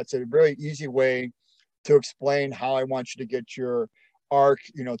sense. That's a really easy way to explain how I want you to get your arc,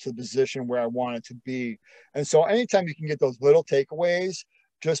 to the position where I want it to be. And so anytime you can get those little takeaways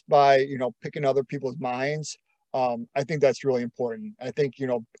just by, picking other people's minds, I think that's really important. I think,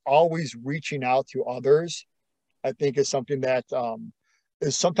 always reaching out to others, I think is something that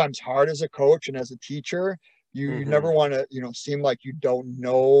is sometimes hard as a coach and as a teacher. You never want to, seem like you don't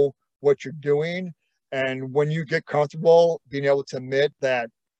know what you're doing. And when you get comfortable being able to admit that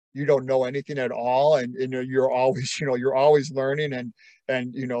you don't know anything at all, and you're always, you're always learning,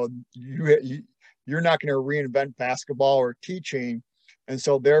 and you're not going to reinvent basketball or teaching. And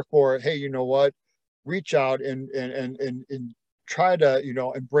so therefore, hey, you know what? Reach out and try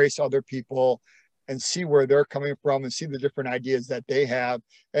to, embrace other people and see where they're coming from and see the different ideas that they have.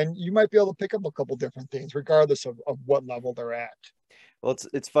 And you might be able to pick up a couple different things, regardless of what level they're at. Well,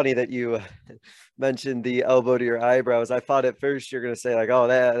 it's funny that you mentioned the elbow to your eyebrows. I thought at first you're going to say like, oh,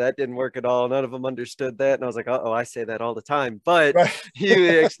 that didn't work at all. None of them understood that. And I was like, oh, I say that all the time. But right.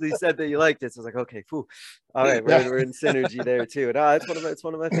 You actually said that you liked it. So I was like, okay, phew. All right, we're in synergy there too. And it's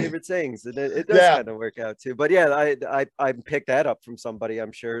one of my favorite sayings. And it does kind of work out too. But yeah, I picked that up from somebody,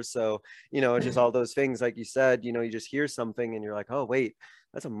 I'm sure. So, just all those things, like you said, you just hear something and you're like, oh, wait.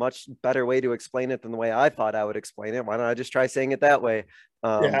 That's a much better way to explain it than the way I thought I would explain it. Why don't I just try saying it that way?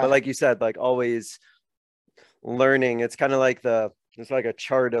 But like you said, like always learning, it's kind of like it's like a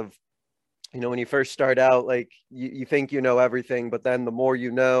chart of, when you first start out, like you think you know everything, but then the more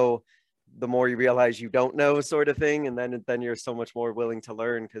you know, the more you realize you don't know, sort of thing. And then you're so much more willing to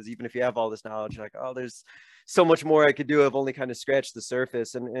learn, because even if you have all this knowledge, you're like, oh, there's so much more I could do. I've only kind of scratched the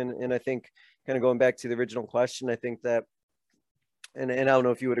surface. And I think, kind of going back to the original question, I think that, and I don't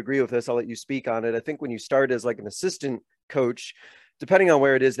know if you would agree with this, I'll let you speak on it. I think when you start as like an assistant coach, depending on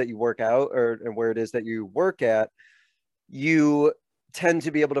where it is that you work out and where it is that you work at, you tend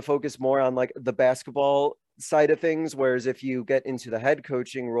to be able to focus more on like the basketball side of things. Whereas if you get into the head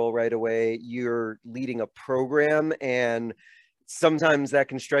coaching role right away, you're leading a program, and sometimes that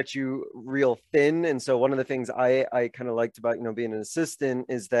can stretch you real thin. And so one of the things I kind of liked about, being an assistant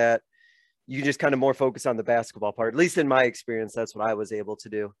is that you just kind of more focus on the basketball part. At least in my experience, that's what I was able to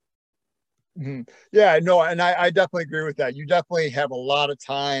do. Mm-hmm. Yeah, no, and I definitely agree with that. You definitely have a lot of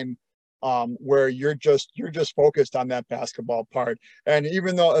time where you're just focused on that basketball part. And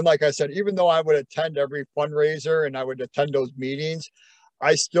like I said, even though I would attend every fundraiser and I would attend those meetings,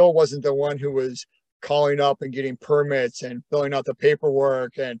 I still wasn't the one who was calling up and getting permits and filling out the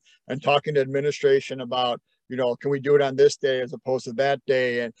paperwork and talking to administration about, can we do it on this day as opposed to that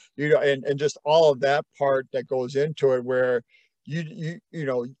day? And, and just all of that part that goes into it, where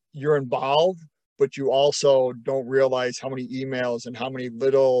you're involved, but you also don't realize how many emails and how many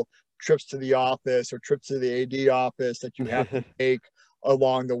little trips to the office or trips to the AD office that you have to make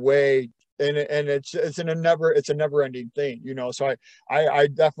along the way. And it's a never ending thing, so I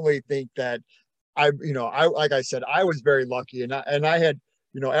definitely think that like I said, I was very lucky, and I had,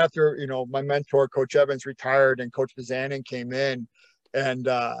 after, my mentor, Coach Evans, retired and Coach Bazanin came in, and,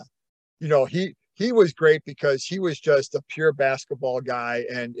 he was great because he was just a pure basketball guy,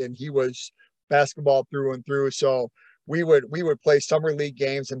 and he was basketball through and through. So we would play summer league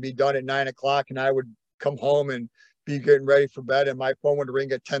games and be done at 9:00, and I would come home and be getting ready for bed, and my phone would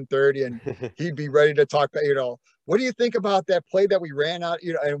ring at 10:30, and he'd be ready to talk, what do you think about that play that we ran out,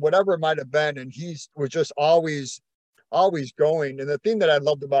 and whatever it might have been. And he was just always going. And the thing that I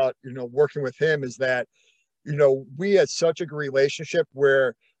loved about, working with him is that, we had such a good relationship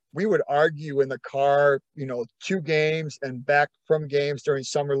where we would argue in the car, 2 games and back from games during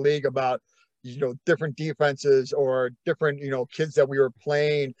summer league about, different defenses or different, kids that we were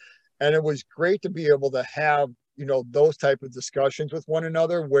playing. And it was great to be able to have, those type of discussions with one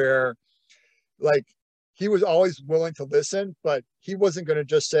another, where like he was always willing to listen, but he wasn't going to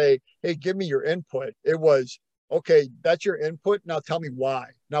just say, hey, give me your input. It was, okay, that's your input. Now tell me why.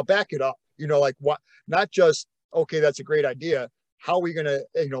 Now back it up. Like what, not just, okay, that's a great idea. How are we going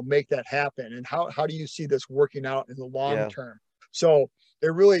to, make that happen? And how do you see this working out in the long term? So it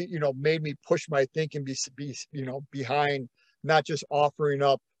really, made me push my thinking be behind not just offering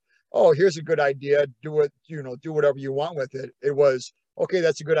up, oh, here's a good idea, do it, do whatever you want with it. It was, okay,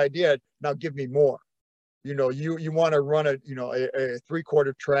 that's a good idea. Now give me more. You want to run a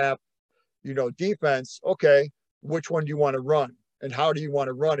 3-quarter trap, defense. Okay, which one do you want to run? And how do you want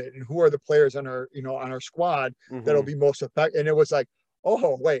to run it? And who are the players on our squad that'll be most effective? And it was like,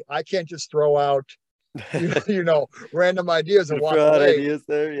 oh, wait, I can't just throw out, random ideas and walk away. Ideas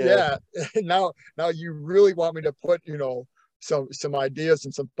there. Yeah. Now you really want me to put, some ideas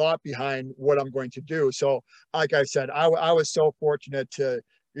and some thought behind what I'm going to do. So like I said, I was so fortunate to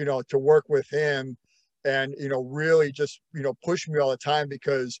work with him and, really just, push me all the time,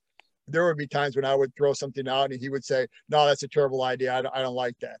 because there would be times when I would throw something out and he would say, no, that's a terrible idea. I don't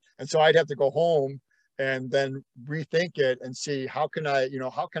like that. And so I'd have to go home and then rethink it and see how can I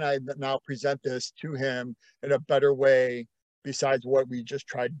now present this to him in a better way besides what we just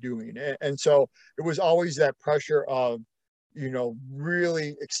tried doing. And so it was always that pressure of,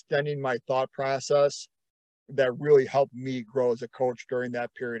 really extending my thought process that really helped me grow as a coach during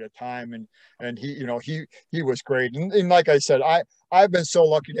that period of time. And he was great. And like I said, I've been so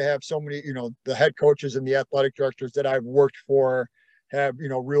lucky to have so many, the head coaches and the athletic directors that I've worked for have,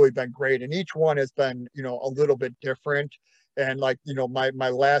 really been great. And each one has been, a little bit different. And like, my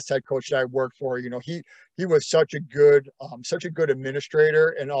last head coach that I worked for, he was such a good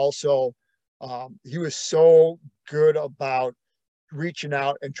administrator. And also he was so good about reaching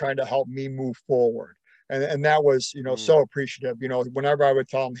out and trying to help me move forward. And that was, so appreciative. Whenever I would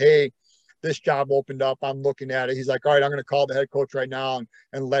tell him, hey, this job opened up, I'm looking at it. He's like, all right, I'm going to call the head coach right now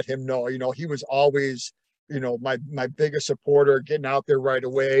and let him know. He was always, my biggest supporter, getting out there right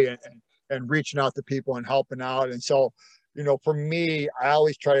away and reaching out to people and helping out. And so, for me, I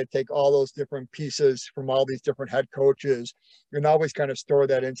always try to take all those different pieces from all these different head coaches and always kind of store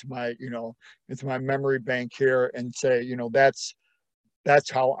that into my memory bank here and say,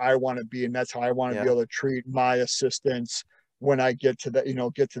 that's how I want to be. And that's how I want to be able to treat my assistants when I get to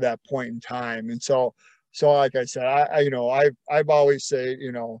that point in time. And so like I said, I've always say,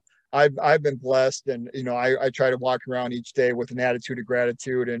 I've been blessed, and, I try to walk around each day with an attitude of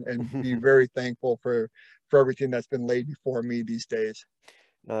gratitude and be very thankful for everything that's been laid before me these days.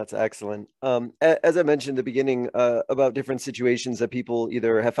 No, that's excellent. As I mentioned at the beginning, about different situations that people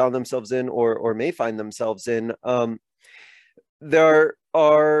either have found themselves in or may find themselves in, there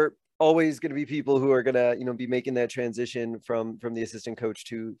are always going to be people who are going to, be making that transition from the assistant coach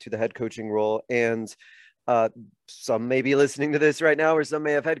to the head coaching role. And some may be listening to this right now, or some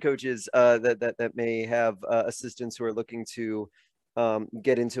may have head coaches that may have assistants who are looking to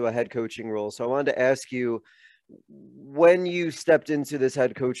get into a head coaching role. So I wanted to ask you, when you stepped into this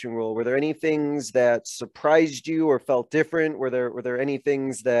head coaching role, were there any things that surprised you or felt different? Were there any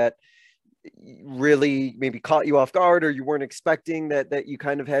things that really maybe caught you off guard, or you weren't expecting that you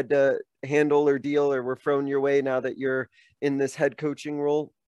kind of had to handle or deal, or were thrown your way now that you're in this head coaching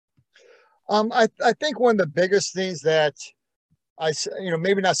role? I think one of the biggest things that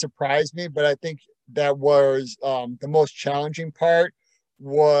maybe not surprised me, but I think that was the most challenging part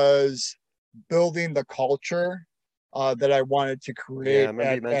was building the culture that I wanted to create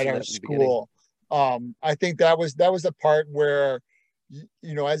at our school. I think that was the part where,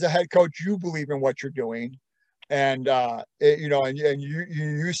 as a head coach, you believe in what you're doing, and and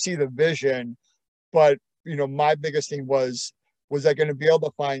you see the vision. But my biggest thing was I going to be able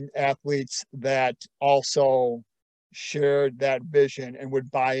to find athletes that also shared that vision and would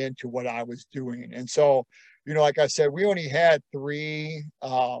buy into what I was doing. And so, like I said, we only had 3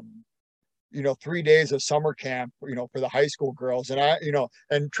 days of summer camp, for the high school girls. And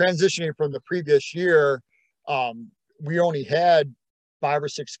and transitioning from the previous year, we only had 5 or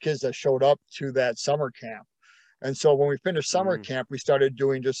 6 kids that showed up to that summer camp. And so when we finished summer camp, we started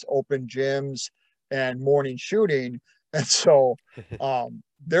doing just open gyms and morning shooting. And so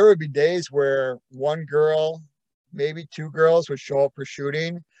there would be days where 1 girl, maybe 2 girls would show up for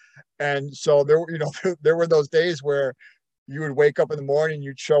shooting. And so there were those days where you would wake up in the morning,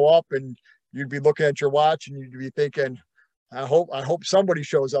 you'd show up and you'd be looking at your watch and you'd be thinking, I hope somebody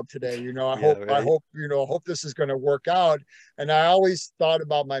shows up today. I hope this is going to work out. And I always thought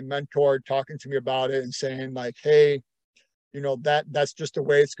about my mentor talking to me about it and saying like, hey, that's just the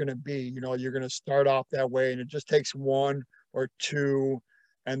way it's going to be. You're going to start off that way, and it just takes 1 or 2,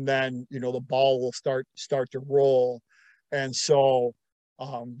 and then, the ball will start to roll. And so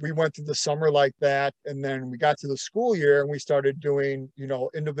we went through the summer like that. And then we got to the school year and we started doing,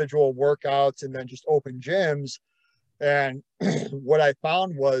 individual workouts and then just open gyms. And what I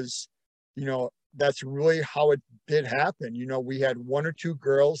found was, that's really how it did happen. We had 1 or 2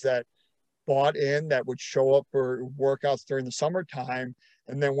 girls that bought in that would show up for workouts during the summertime.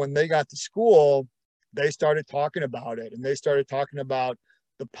 And then when they got to school, they started talking about it, and they started talking about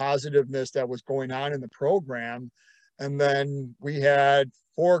the positiveness that was going on in the program. And then we had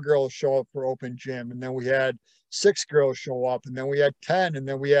 4 girls show up for open gym, and then we had 6 girls show up, and then we had 10, and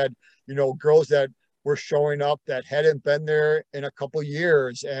then we had, girls that were showing up that hadn't been there in a couple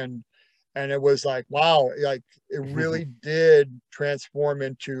years. And it was like, wow, like it really did transform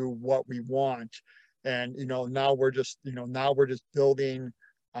into what we want. And, now we're just building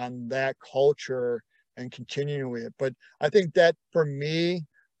on that culture and continuing it. But I think that for me,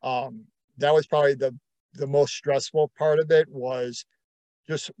 that was probably the most stressful part of it, was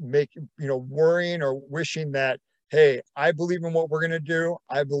just worrying or wishing that, hey, I believe in what we're going to do.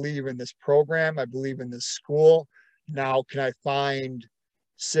 I believe in this program. I believe in this school. Now, can I find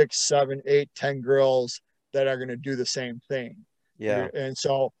 6, 7, 8, 10 girls that are going to do the same thing? Yeah. And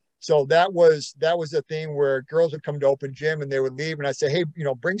so that was the thing where girls would come to open gym and they would leave, and I say, hey,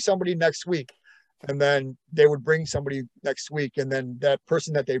 bring somebody next week. And then they would bring somebody next week, and then that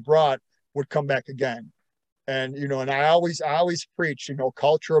person that they brought would come back again. And and I always preach,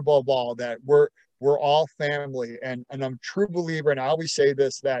 culture above all, that we're all family. And I'm a true believer, and I always say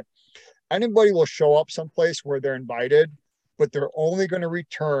this, that anybody will show up someplace where they're invited, but they're only going to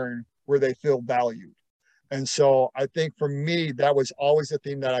return where they feel valued. And so I think for me, that was always the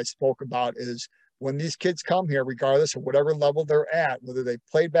thing that I spoke about, is when these kids come here, regardless of whatever level they're at, whether they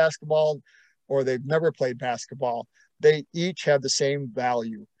played basketball or they've never played basketball, they each have the same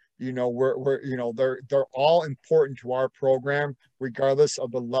value. They're all important to our program, regardless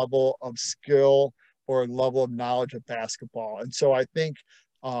of the level of skill or level of knowledge of basketball. And so I think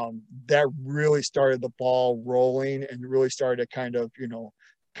that really started the ball rolling, and really started kind of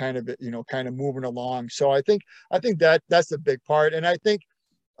moving along. So I think that's the big part. And I think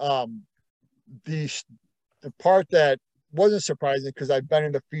the part that wasn't surprising, because I've been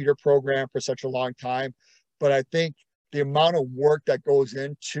in the feeder program for such a long time, but I think the amount of work that goes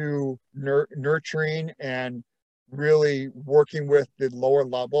into nurturing and really working with the lower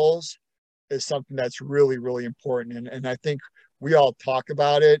levels is something that's really, really important. And I think we all talk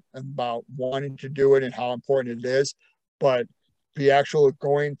about it, about wanting to do it and how important it is, but the actual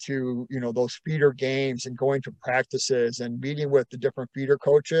going to, those feeder games and going to practices and meeting with the different feeder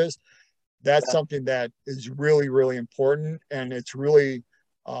coaches, that's something that is really, really important. And it's really,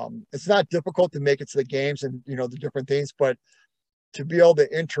 it's not difficult to make it to the games and, the different things, but to be able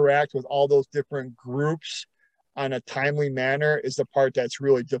to interact with all those different groups on a timely manner is the part that's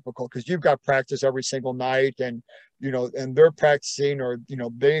really difficult, because you've got practice every single night, and, and they're practicing, or,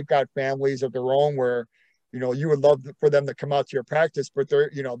 they've got families of their own where, you would love for them to come out to your practice, but they're,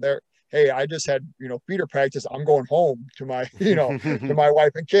 hey, I just had, feeder practice. I'm going home to my, to my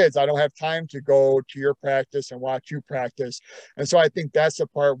wife and kids. I don't have time to go to your practice and watch you practice. And so I think that's the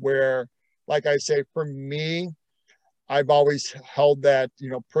part where, like I say, for me, I've always held that,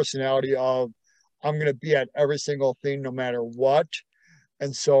 personality of, I'm going to be at every single thing, no matter what.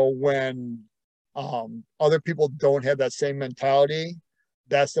 And so when other people don't have that same mentality,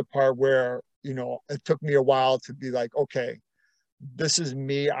 that's the part where, it took me a while to be like, okay, this is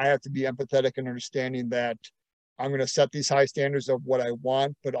me. I have to be empathetic and understanding that I'm going to set these high standards of what I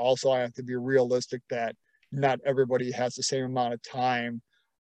want, but also I have to be realistic that not everybody has the same amount of time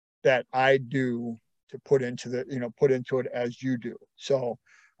that I do to put into it as you do. So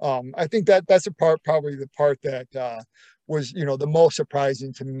I think that's probably the part that was, the most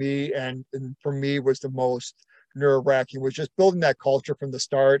surprising to me, and for me was the most nerve-wracking, was just building that culture from the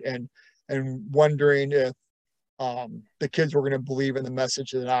start, and wondering if the kids were going to believe in the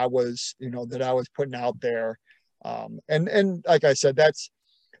message that I was putting out there. And like I said, that's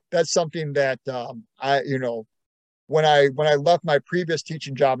something that when I left my previous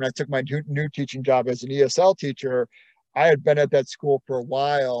teaching job and I took my new teaching job as an ESL teacher, I had been at that school for a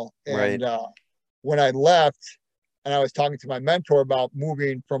while. And when I left, and I was talking to my mentor about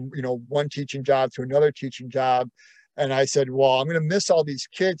moving from, one teaching job to another teaching job, and I said, well, I'm going to miss all these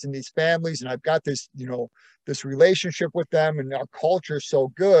kids and these families, and I've got this, this relationship with them, and our culture is so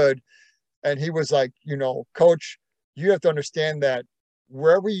good. And he was like, Coach, you have to understand that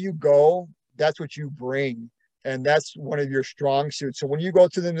wherever you go, that's what you bring. And that's one of your strong suits. So when you go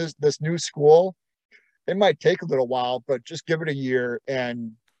to this new school, it might take a little while, but just give it a year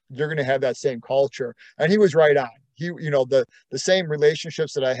and you're going to have that same culture. And he was right on. The same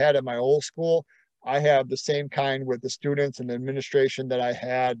relationships that I had at my old school, I have the same kind with the students and the administration that I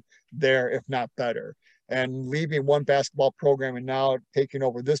had there, if not better. And leaving one basketball program and now taking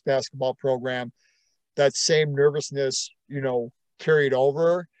over this basketball program, that same nervousness, carried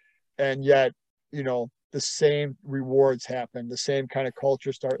over. And yet, the same rewards happen, the same kind of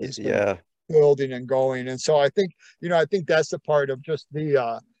culture starts. Yeah. building and going. And so I think, I think that's the part of just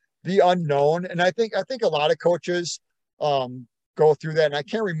the unknown. And I think a lot of coaches go through that. And I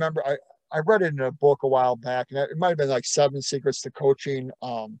can't remember, I read it in a book a while back, and it might have been like 7 Secrets to Coaching.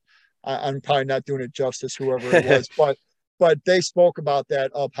 I'm probably not doing it justice, whoever it was, but they spoke about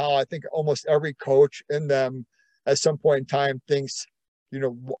that, of how I think almost every coach in them at some point in time thinks,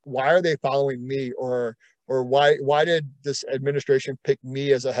 why are they following me, or why did this administration pick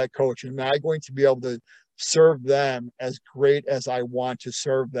me as a head coach? Am I going to be able to serve them as great as I want to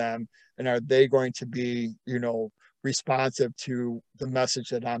serve them? And are they going to be, responsive to the message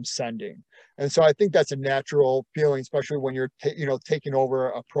that I'm sending? And so I think that's a natural feeling, especially when you're, taking over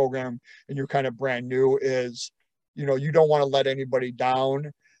a program and you're kind of brand new, is, you don't want to let anybody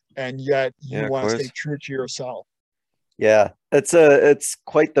down, and yet you want to stay true to yourself. Yeah, it's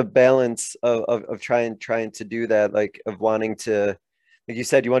quite the balance of trying to do that, like of wanting to, like you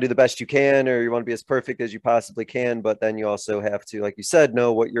said, you want to do the best you can, or you want to be as perfect as you possibly can, but then you also have to, like you said,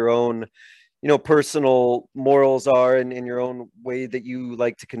 know what your own, personal morals are, and in your own way that you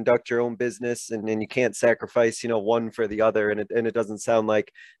like to conduct your own business, and you can't sacrifice, one for the other, and it doesn't sound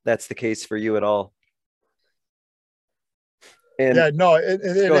like that's the case for you at all. And yeah, no, it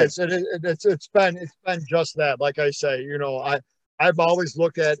is. It's been just that. Like I say, I've always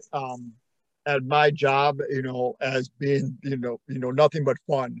looked at my job, as being, nothing but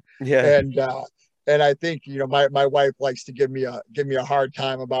fun. Yeah. And I think, my wife likes to give me a hard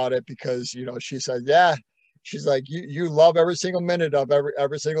time about it, because, she says, yeah, she's like, you love every single minute of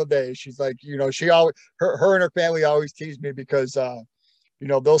every single day. She's like, she always, her and her family always tease me, because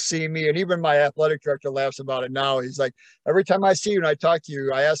they'll see me, and even my athletic director laughs about it now. He's like, every time I see you and I talk to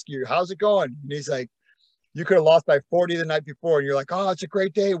you, I ask you, how's it going? And he's like, you could have lost by 40 the night before, and you're like, oh, it's a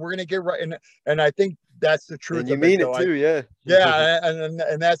great day, we're gonna get right. And I think that's the truth. And you mean it too. Yeah.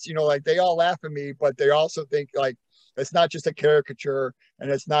 And that's, like, they all laugh at me, but they also think, like, it's not just a caricature, and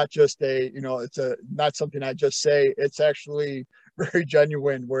it's not just it's not something I just say. It's actually very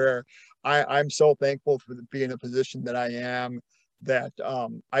genuine, where I'm so thankful for being in the position that I am, that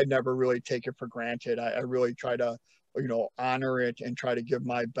I never really take it for granted. I really try to, honor it, and try to give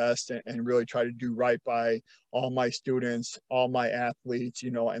my best, and really try to do right by all my students, all my athletes,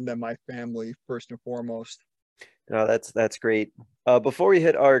 and then my family first and foremost. No, that's great. Before we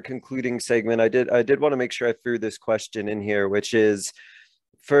hit our concluding segment, I did want to make sure I threw this question in here, which is,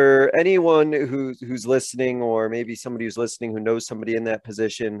 for anyone who's listening, or maybe somebody who's listening who knows somebody in that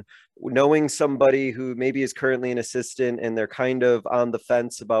position, knowing somebody who maybe is currently an assistant and they're kind of on the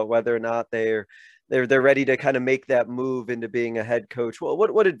fence about whether or not they're ready to kind of make that move into being a head coach, well,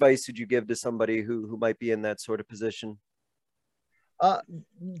 what advice would you give to somebody who might be in that sort of position?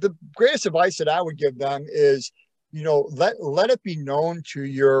 The greatest advice that I would give them is, let it be known to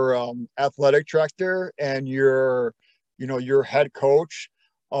your athletic director and your head coach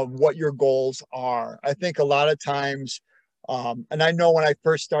of what your goals are. I think a lot of times, and I know when I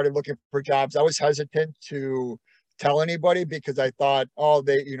first started looking for jobs, I was hesitant to tell anybody, because I thought, oh,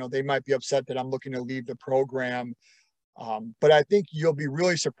 they might be upset that I'm looking to leave the program. But I think you'll be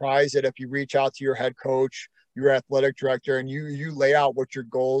really surprised that if you reach out to your head coach, your athletic director, and you lay out what your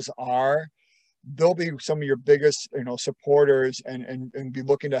goals are, they'll be some of your biggest, supporters, and be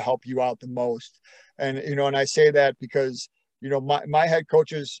looking to help you out the most. And, and I say that because, my head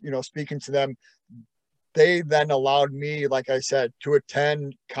coaches, speaking to them, they then allowed me, like I said, to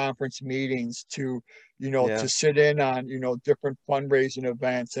attend conference meetings, to, to sit in on, different fundraising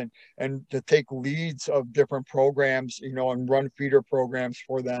events, and to take leads of different programs, and run feeder programs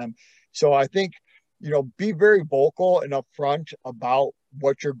for them. So I think, be very vocal and upfront about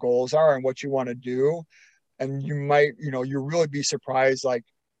what your goals are and what you want to do. And you might, you really be surprised, like,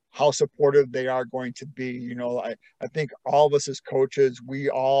 how supportive they are going to be. I think all of us as coaches, we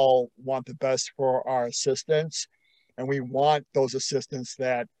all want the best for our assistants, and we want those assistants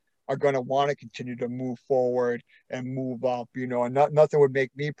that are going to want to continue to move forward and move up, and nothing would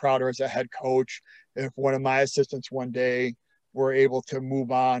make me prouder as a head coach if one of my assistants one day were able to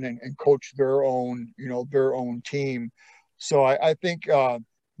move on and coach their own team. So I think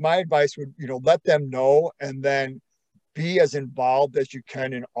my advice would, let them know, and then be as involved as you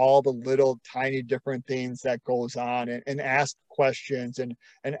can in all the little tiny different things that goes on, and ask questions, and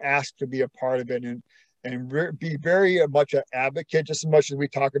ask to be a part of it, and be very much an advocate. Just as much as we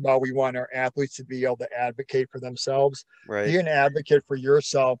talk about, we want our athletes to be able to advocate for themselves, right? Be an advocate for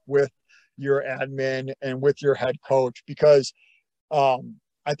yourself with your admin and with your head coach, because I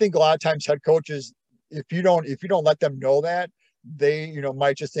think a lot of times head coaches, if you don't let them know that, they,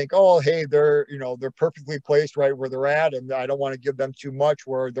 might just think, oh, hey, they're perfectly placed right where they're at, and I don't want to give them too much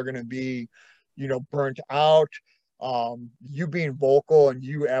where they're going to be, burnt out. You being vocal and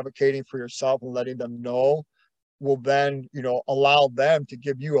you advocating for yourself and letting them know will then, allow them to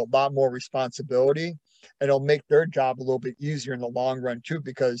give you a lot more responsibility, and it'll make their job a little bit easier in the long run too,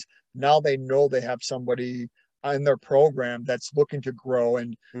 because now they know they have somebody in their program that's looking to grow,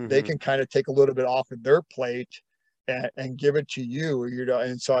 and they can kind of take a little bit off of their plate and give it to you,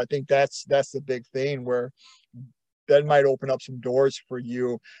 and so I think that's the big thing, where that might open up some doors for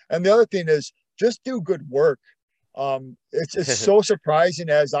you. And the other thing is just do good work. It's so surprising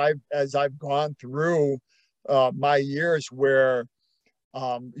as I've gone through my years, where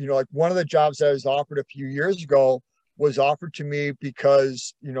like one of the jobs that I was offered a few years ago was offered to me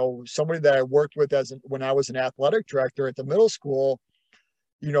because somebody that I worked with when I was an athletic director at the middle school,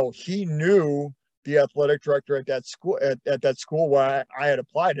 he knew the athletic director at that school where I had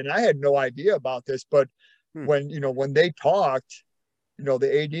applied, and I had no idea about this. But when they talked,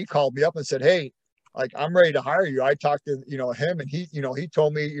 the AD called me up and said, "Hey, like, I'm ready to hire you." I talked to him, and he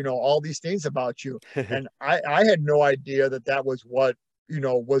told me all these things about you, and I had no idea that was what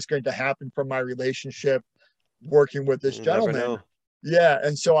was going to happen from my relationship working with this gentleman. Yeah,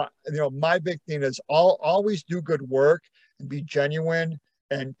 and so my big thing is always do good work and be genuine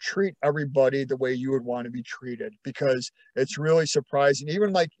and treat everybody the way you would want to be treated, because it's really surprising.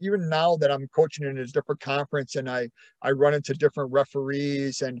 Even now that I'm coaching in a different conference, and I run into different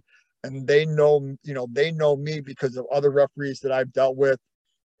referees, and they know me because of other referees that I've dealt with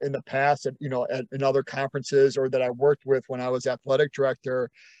in the past in other conferences, or that I worked with when I was athletic director.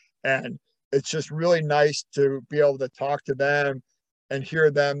 And it's just really nice to be able to talk to them and hear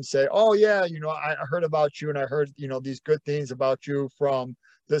them say, "Oh yeah, I heard about you, and I heard these good things about you from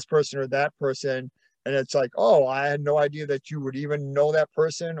this person or that person." And it's like, "Oh, I had no idea that you would even know that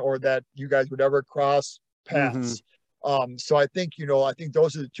person, or that you guys would ever cross paths." So I think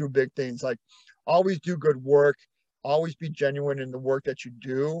those are the two big things. Like, always do good work, always be genuine in the work that you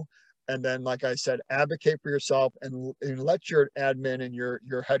do, and then, like I said, advocate for yourself, and let your admin and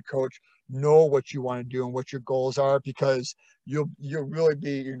your head coach know what you want to do and what your goals are, because you'll really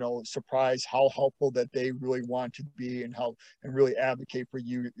be surprised how helpful that they really want to be, and really advocate for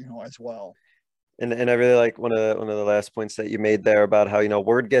you as well. And I really like one of the last points that you made there about how,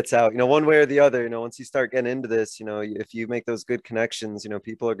 word gets out, one way or the other, once you start getting into this, if you make those good connections,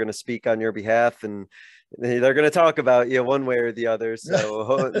 people are going to speak on your behalf, and they're going to talk about you one way or the other.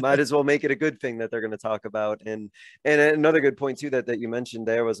 So might as well make it a good thing that they're going to talk about. And another good point too, that you mentioned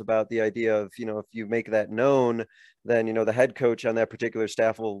there, was about the idea of, if you make that known, then, the head coach on that particular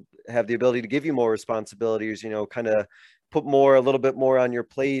staff will have the ability to give you more responsibilities, kind of put a little bit more on your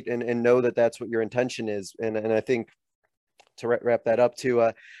plate, and know that that's what your intention is. And I think, to wrap that up too,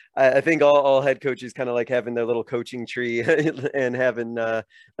 I think all head coaches kind of like having their little coaching tree and having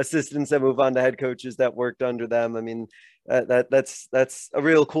assistants that move on to head coaches that worked under them. I mean, that's a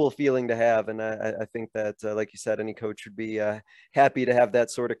real cool feeling to have. And I think that, like you said, any coach would be happy to have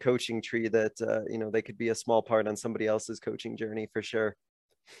that sort of coaching tree, that, they could be a small part on somebody else's coaching journey for sure.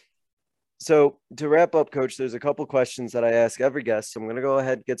 So to wrap up, Coach, there's a couple questions that I ask every guest. So I'm going to go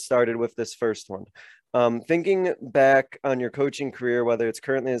ahead and get started with this first one. Thinking back on your coaching career, whether it's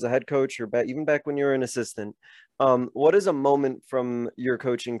currently as a head coach or even back when you were an assistant, what is a moment from your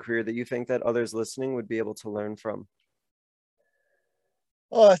coaching career that you think that others listening would be able to learn from?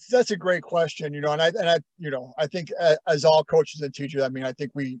 Oh, that's a great question. And I think as all coaches and teachers, I mean, I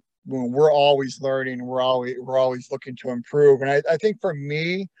think we're always learning. We're always looking to improve. And I think for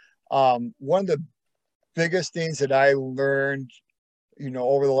me, one of the biggest things that I learned,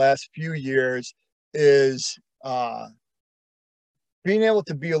 over the last few years is being able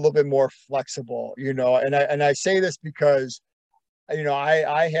to be a little bit more flexible, and I say this because,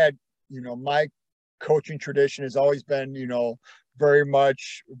 I had, my coaching tradition has always been,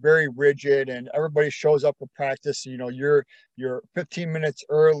 very rigid, and everybody shows up for practice, you're 15 minutes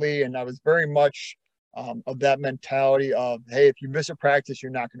early. And I was very much of that mentality of, hey, if you miss a practice,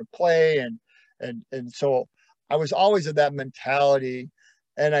 you're not going to play. And so I was always of that mentality.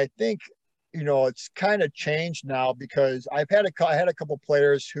 And I think, it's kind of changed now, because I had a couple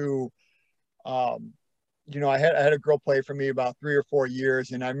players who, I had a girl play for me about 3 or 4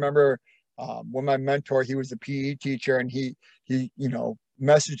 years. And I remember when my mentor, he was a PE teacher, and he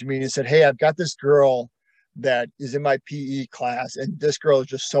messaged me and he said, "Hey, I've got this girl that is in my PE class, and this girl is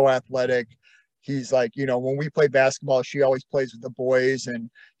just so athletic." He's like, when we play basketball, she always plays with the boys. And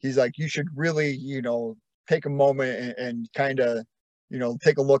he's like, "You should really, take a moment and kind of,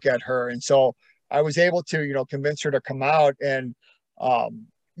 take a look at her." And so I was able to, convince her to come out. And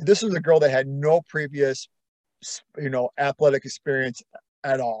this was a girl that had no previous, athletic experience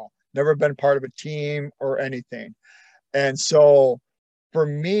at all, never been part of a team or anything. And so for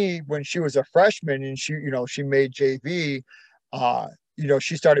me, when she was a freshman and she made JV,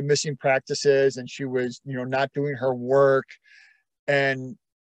 she started missing practices and she was, not doing her work. And,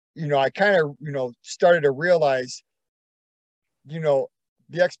 I kind of, started to realize, the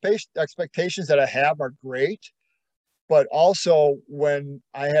expectations that I have are great. But also when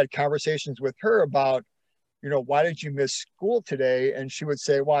I had conversations with her about, why did you miss school today? And she would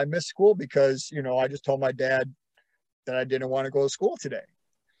say, well, I missed school because, I just told my dad that I didn't want to go to school today.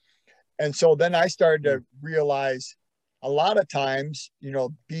 And so then I started to realize a lot of times,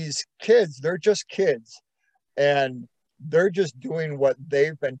 these kids, they're just kids and they're just doing what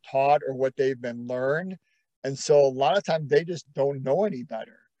they've been taught or what they've been learned. And so a lot of times they just don't know any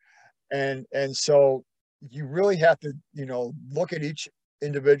better. And so you really have to, look at each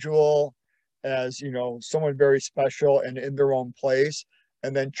individual as, someone very special and in their own place,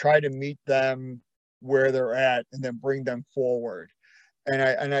 and then try to meet them where they're at and then bring them forward.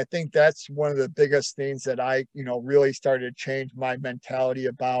 And I think that's one of the biggest things that I, really started to change my mentality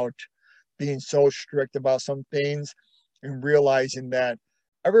about being so strict about some things and realizing that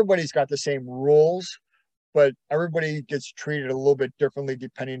everybody's got the same rules, but everybody gets treated a little bit differently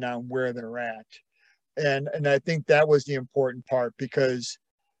depending on where they're at. And I think that was the important part, because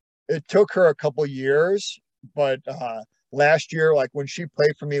it took her a couple years, but last year, like when she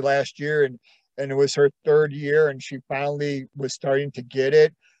played for me last year, and it was her third year and she finally was starting to get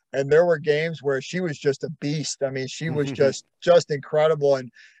it. And there were games where she was just a beast. I mean, she was just incredible.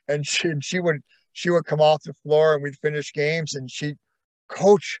 And she would come off the floor and we'd finish games and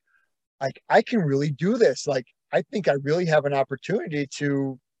coach, like, I can really do this. Like, I think I really have an opportunity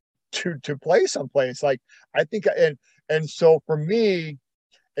to play someplace. Like, I think, and so for me,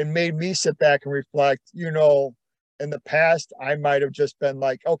 it made me sit back and reflect, in the past, I might have just been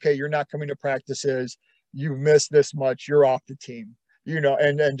like, okay, you're not coming to practices. You've missed this much. You're off the team,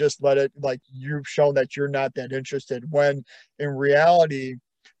 and just let it, like, you've shown that you're not that interested, when in reality,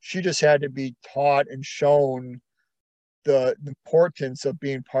 she just had to be taught and shown the importance of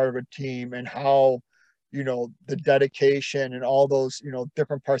being part of a team and how, the dedication and all those,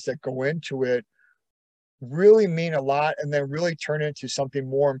 different parts that go into it really mean a lot, and then really turn into something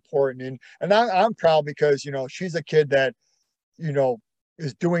more important. And I'm proud because, she's a kid that,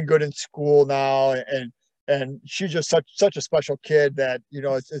 is doing good in school now. And she's just such a special kid that,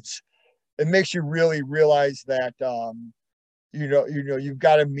 it makes you really realize that, you've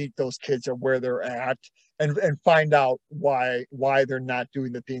got to meet those kids at where they're at and find out why they're not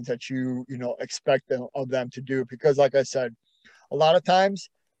doing the things that expect of them to do. Because like I said, a lot of times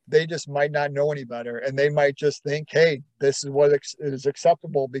they just might not know any better, and they might just think, hey, this is what is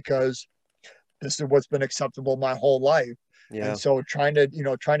acceptable because this is what's been acceptable my whole life. Yeah. And so trying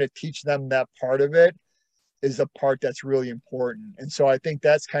to teach them that part of it is the part that's really important. And so I think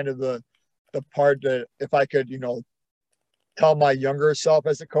that's kind of the part that if I could, tell my younger self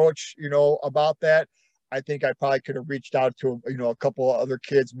as a coach, about that, I think I probably could have reached out to, a couple of other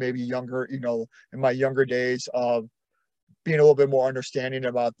kids, maybe younger, in my younger days, of being a little bit more understanding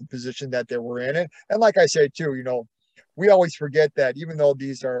about the position that they were in. And like I say too, we always forget that even though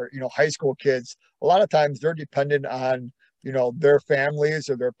these are, high school kids, a lot of times they're dependent on, their families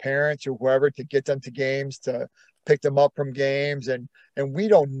or their parents or whoever to get them to games, to pick them up from games. And we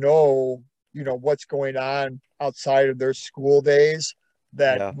don't know, what's going on outside of their school days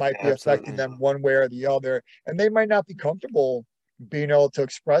that might be affecting them one way or the other. And they might not be comfortable being able to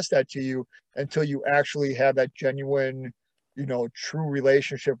express that to you until you actually have that genuine, true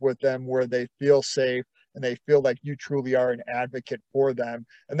relationship with them where they feel safe and they feel like you truly are an advocate for them.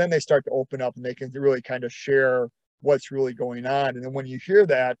 And then they start to open up and they can really kind of share what's really going on. And then when you hear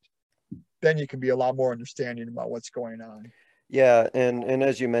that, then you can be a lot more understanding about what's going on. Yeah, and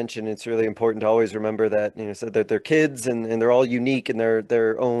as you mentioned, it's really important to always remember that, so that they're kids and they're all unique in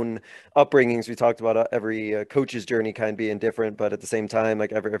their own upbringings. We talked about every coach's journey kind of being different, but at the same time,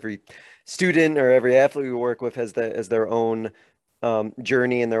 like every student or every athlete we work with has their own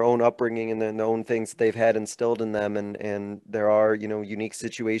journey and their own upbringing and then their own things that they've had instilled in them, and there are, unique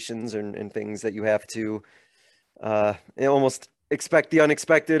situations and things that you have to almost expect the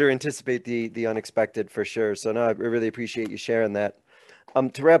unexpected or anticipate the unexpected for sure. So no, I really appreciate you sharing that.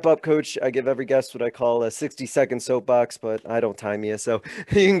 To wrap up, Coach, I give every guest what I call a 60-second soapbox, but I don't time you, so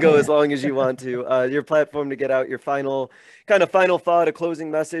you can go as long as you want to. Your platform to get out your final thought, a closing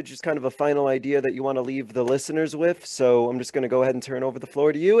message, just kind of a final idea that you want to leave the listeners with. So I'm just going to go ahead and turn over the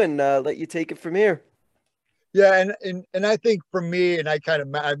floor to you and let you take it from here. Yeah, and I think for me, and I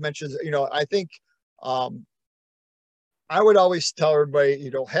mentioned, I think I would always tell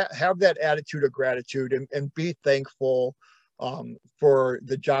everybody, have that attitude of gratitude and be thankful for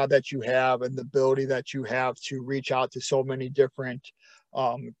the job that you have and the ability that you have to reach out to so many different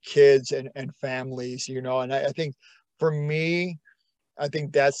kids and families, and I think for me, I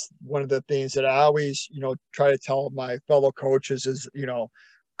think that's one of the things that I always, try to tell my fellow coaches is,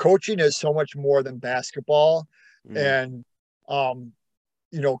 coaching is so much more than basketball. And,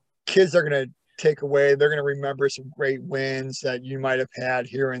 kids are going to they're going to remember some great wins that you might have had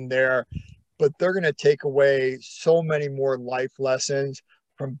here and there, but they're going to take away so many more life lessons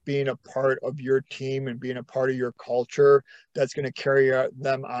from being a part of your team and being a part of your culture that's going to carry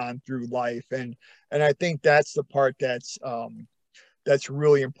them on through life. And I think that's the part that's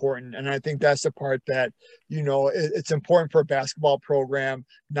really important. And I think that's the part that, it's important for a basketball program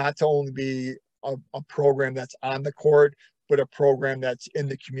not to only be a program that's on the court, but a program that's in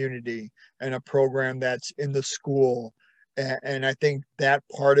the community and a program that's in the school. And I think that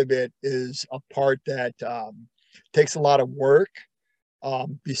part of it is a part that takes a lot of work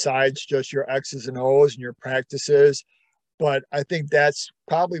besides just your X's and O's and your practices. But I think that's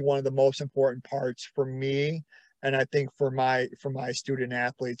probably one of the most important parts for me. And I think for my student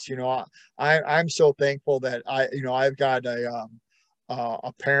athletes, I'm so thankful that I've got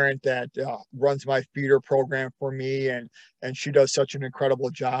a parent that runs my feeder program for me, and she does such an incredible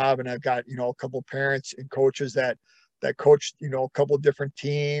job. And I've got a couple parents and coaches that coach a couple different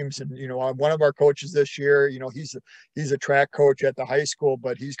teams. And one of our coaches this year, he's a track coach at the high school,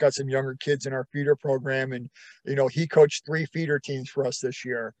 but he's got some younger kids in our feeder program, and he coached 3 feeder teams for us this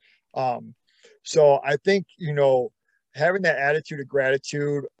year. So I think having that attitude of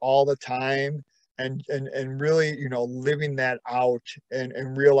gratitude all the time, and really living that out,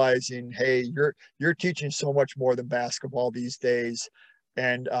 and realizing, hey, you're teaching so much more than basketball these days.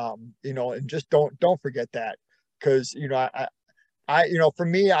 And and just don't forget that, because I for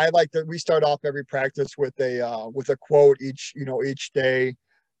me, I like that we start off every practice with a quote each day.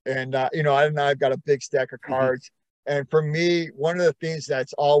 And I've got a big stack of cards. And for me, one of the things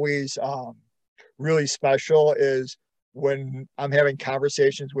that's always really special is when I'm having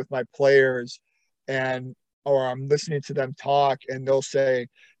conversations with my players, or I'm listening to them talk, and they'll say,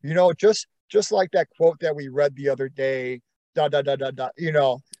 just like that quote that we read the other day, da da da da da,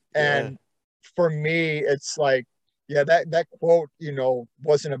 and for me, it's like, yeah, that quote,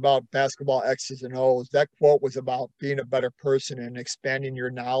 wasn't about basketball X's and O's. That quote was about being a better person and expanding your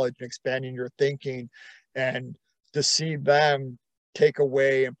knowledge and expanding your thinking. And to see them take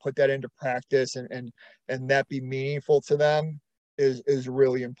away and put that into practice, and that be meaningful to them is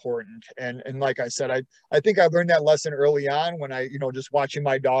really important. And like I said, I think I learned that lesson early on when I, just watching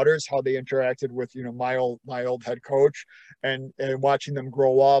my daughters, how they interacted with, my old head coach, and watching them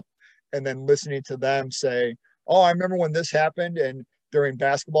grow up, and then listening to them say, oh, I remember when this happened, and during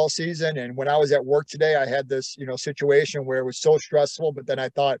basketball season, and when I was at work today, I had this, situation where it was so stressful, but then I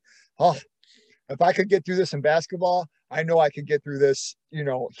thought, oh, if I could get through this in basketball, I know I could get through this,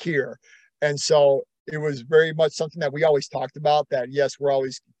 here. And so it was very much something that we always talked about, that yes, we're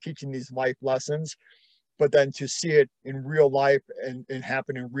always teaching these life lessons, but then to see it in real life and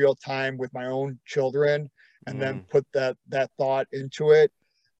happen in real time with my own children, and then put that thought into it,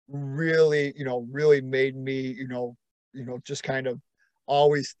 really, really made me, just kind of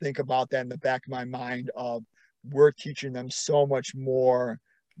always think about that in the back of my mind of, we're teaching them so much more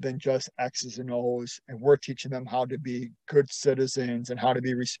than just X's and O's, and we're teaching them how to be good citizens and how to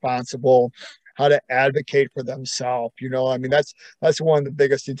be responsible, how to advocate for themselves. I mean, that's one of the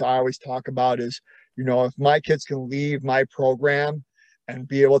biggest things I always talk about is, if my kids can leave my program and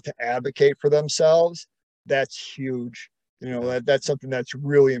be able to advocate for themselves, that's huge. That's something that's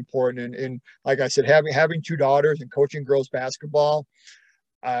really important. And like I said, having 2 daughters and coaching girls basketball,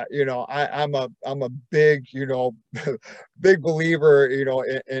 I'm a big, big believer,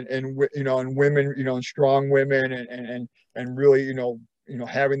 in women, in strong women, and really,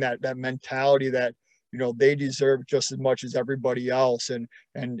 having that mentality that, they deserve just as much as everybody else. And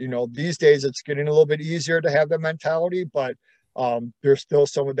these days it's getting a little bit easier to have that mentality, but there's still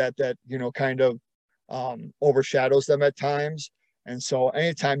some of that, kind of overshadows them at times. And so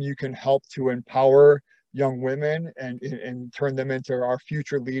anytime you can help to empower young women and turn them into our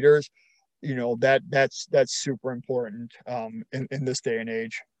future leaders, that's super important in this day and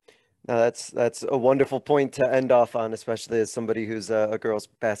age. No, that's a wonderful point to end off on, especially as somebody who's a girls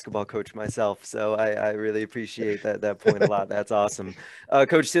basketball coach myself. So I really appreciate that point a lot. That's awesome.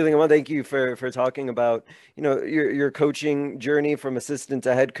 Coach Suhling, I want to thank you for talking about, your coaching journey from assistant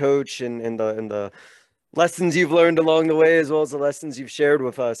to head coach and the lessons you've learned along the way, as well as the lessons you've shared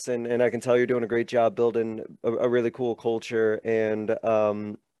with us. And I can tell you're doing a great job building a really cool culture and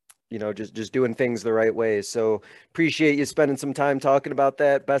just doing things the right way. So appreciate you spending some time talking about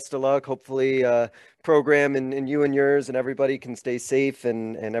that. Best of luck. Hopefully program and you and yours and everybody can stay safe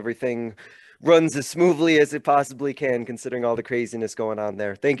and everything runs as smoothly as it possibly can, considering all the craziness going on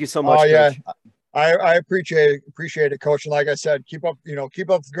there. Thank you so much, Coach. I appreciate it, Coach. And like I said, keep up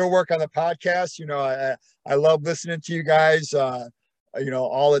the good work on the podcast. I love listening to you guys, all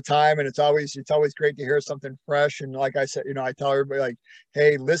the time. And it's always great to hear something fresh. And like I said, I tell everybody, like,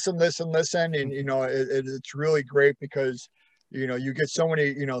 hey, listen. And, it's really great because, you get so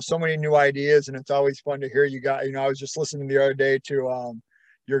many new ideas, and it's always fun to hear you guys. I was just listening the other day to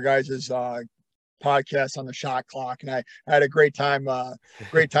your guys's podcast on the shot clock, and I had a great time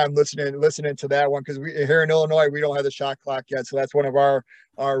listening to that one, because we here in Illinois, we don't have the shot clock yet, so that's one of our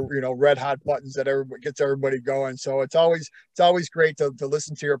red hot buttons that gets everybody going. So it's always great to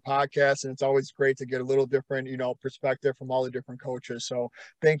listen to your podcast, and it's always great to get a little different perspective from all the different coaches. So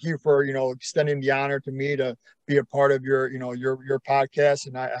thank you for extending the honor to me to be a part of your podcast,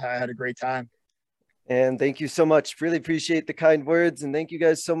 and I had a great time. And thank you so much. Really appreciate the kind words. And thank you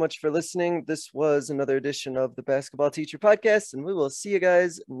guys so much for listening. This was another edition of the Basketball Teacher Podcast, and we will see you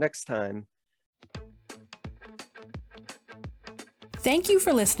guys next time. Thank you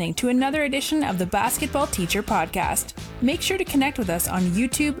for listening to another edition of the Basketball Teacher Podcast. Make sure to connect with us on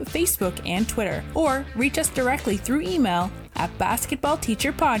YouTube, Facebook, and Twitter, or reach us directly through email at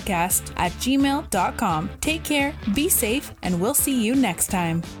basketballteacherpodcast@gmail.com. Take care, be safe, and we'll see you next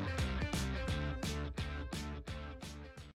time.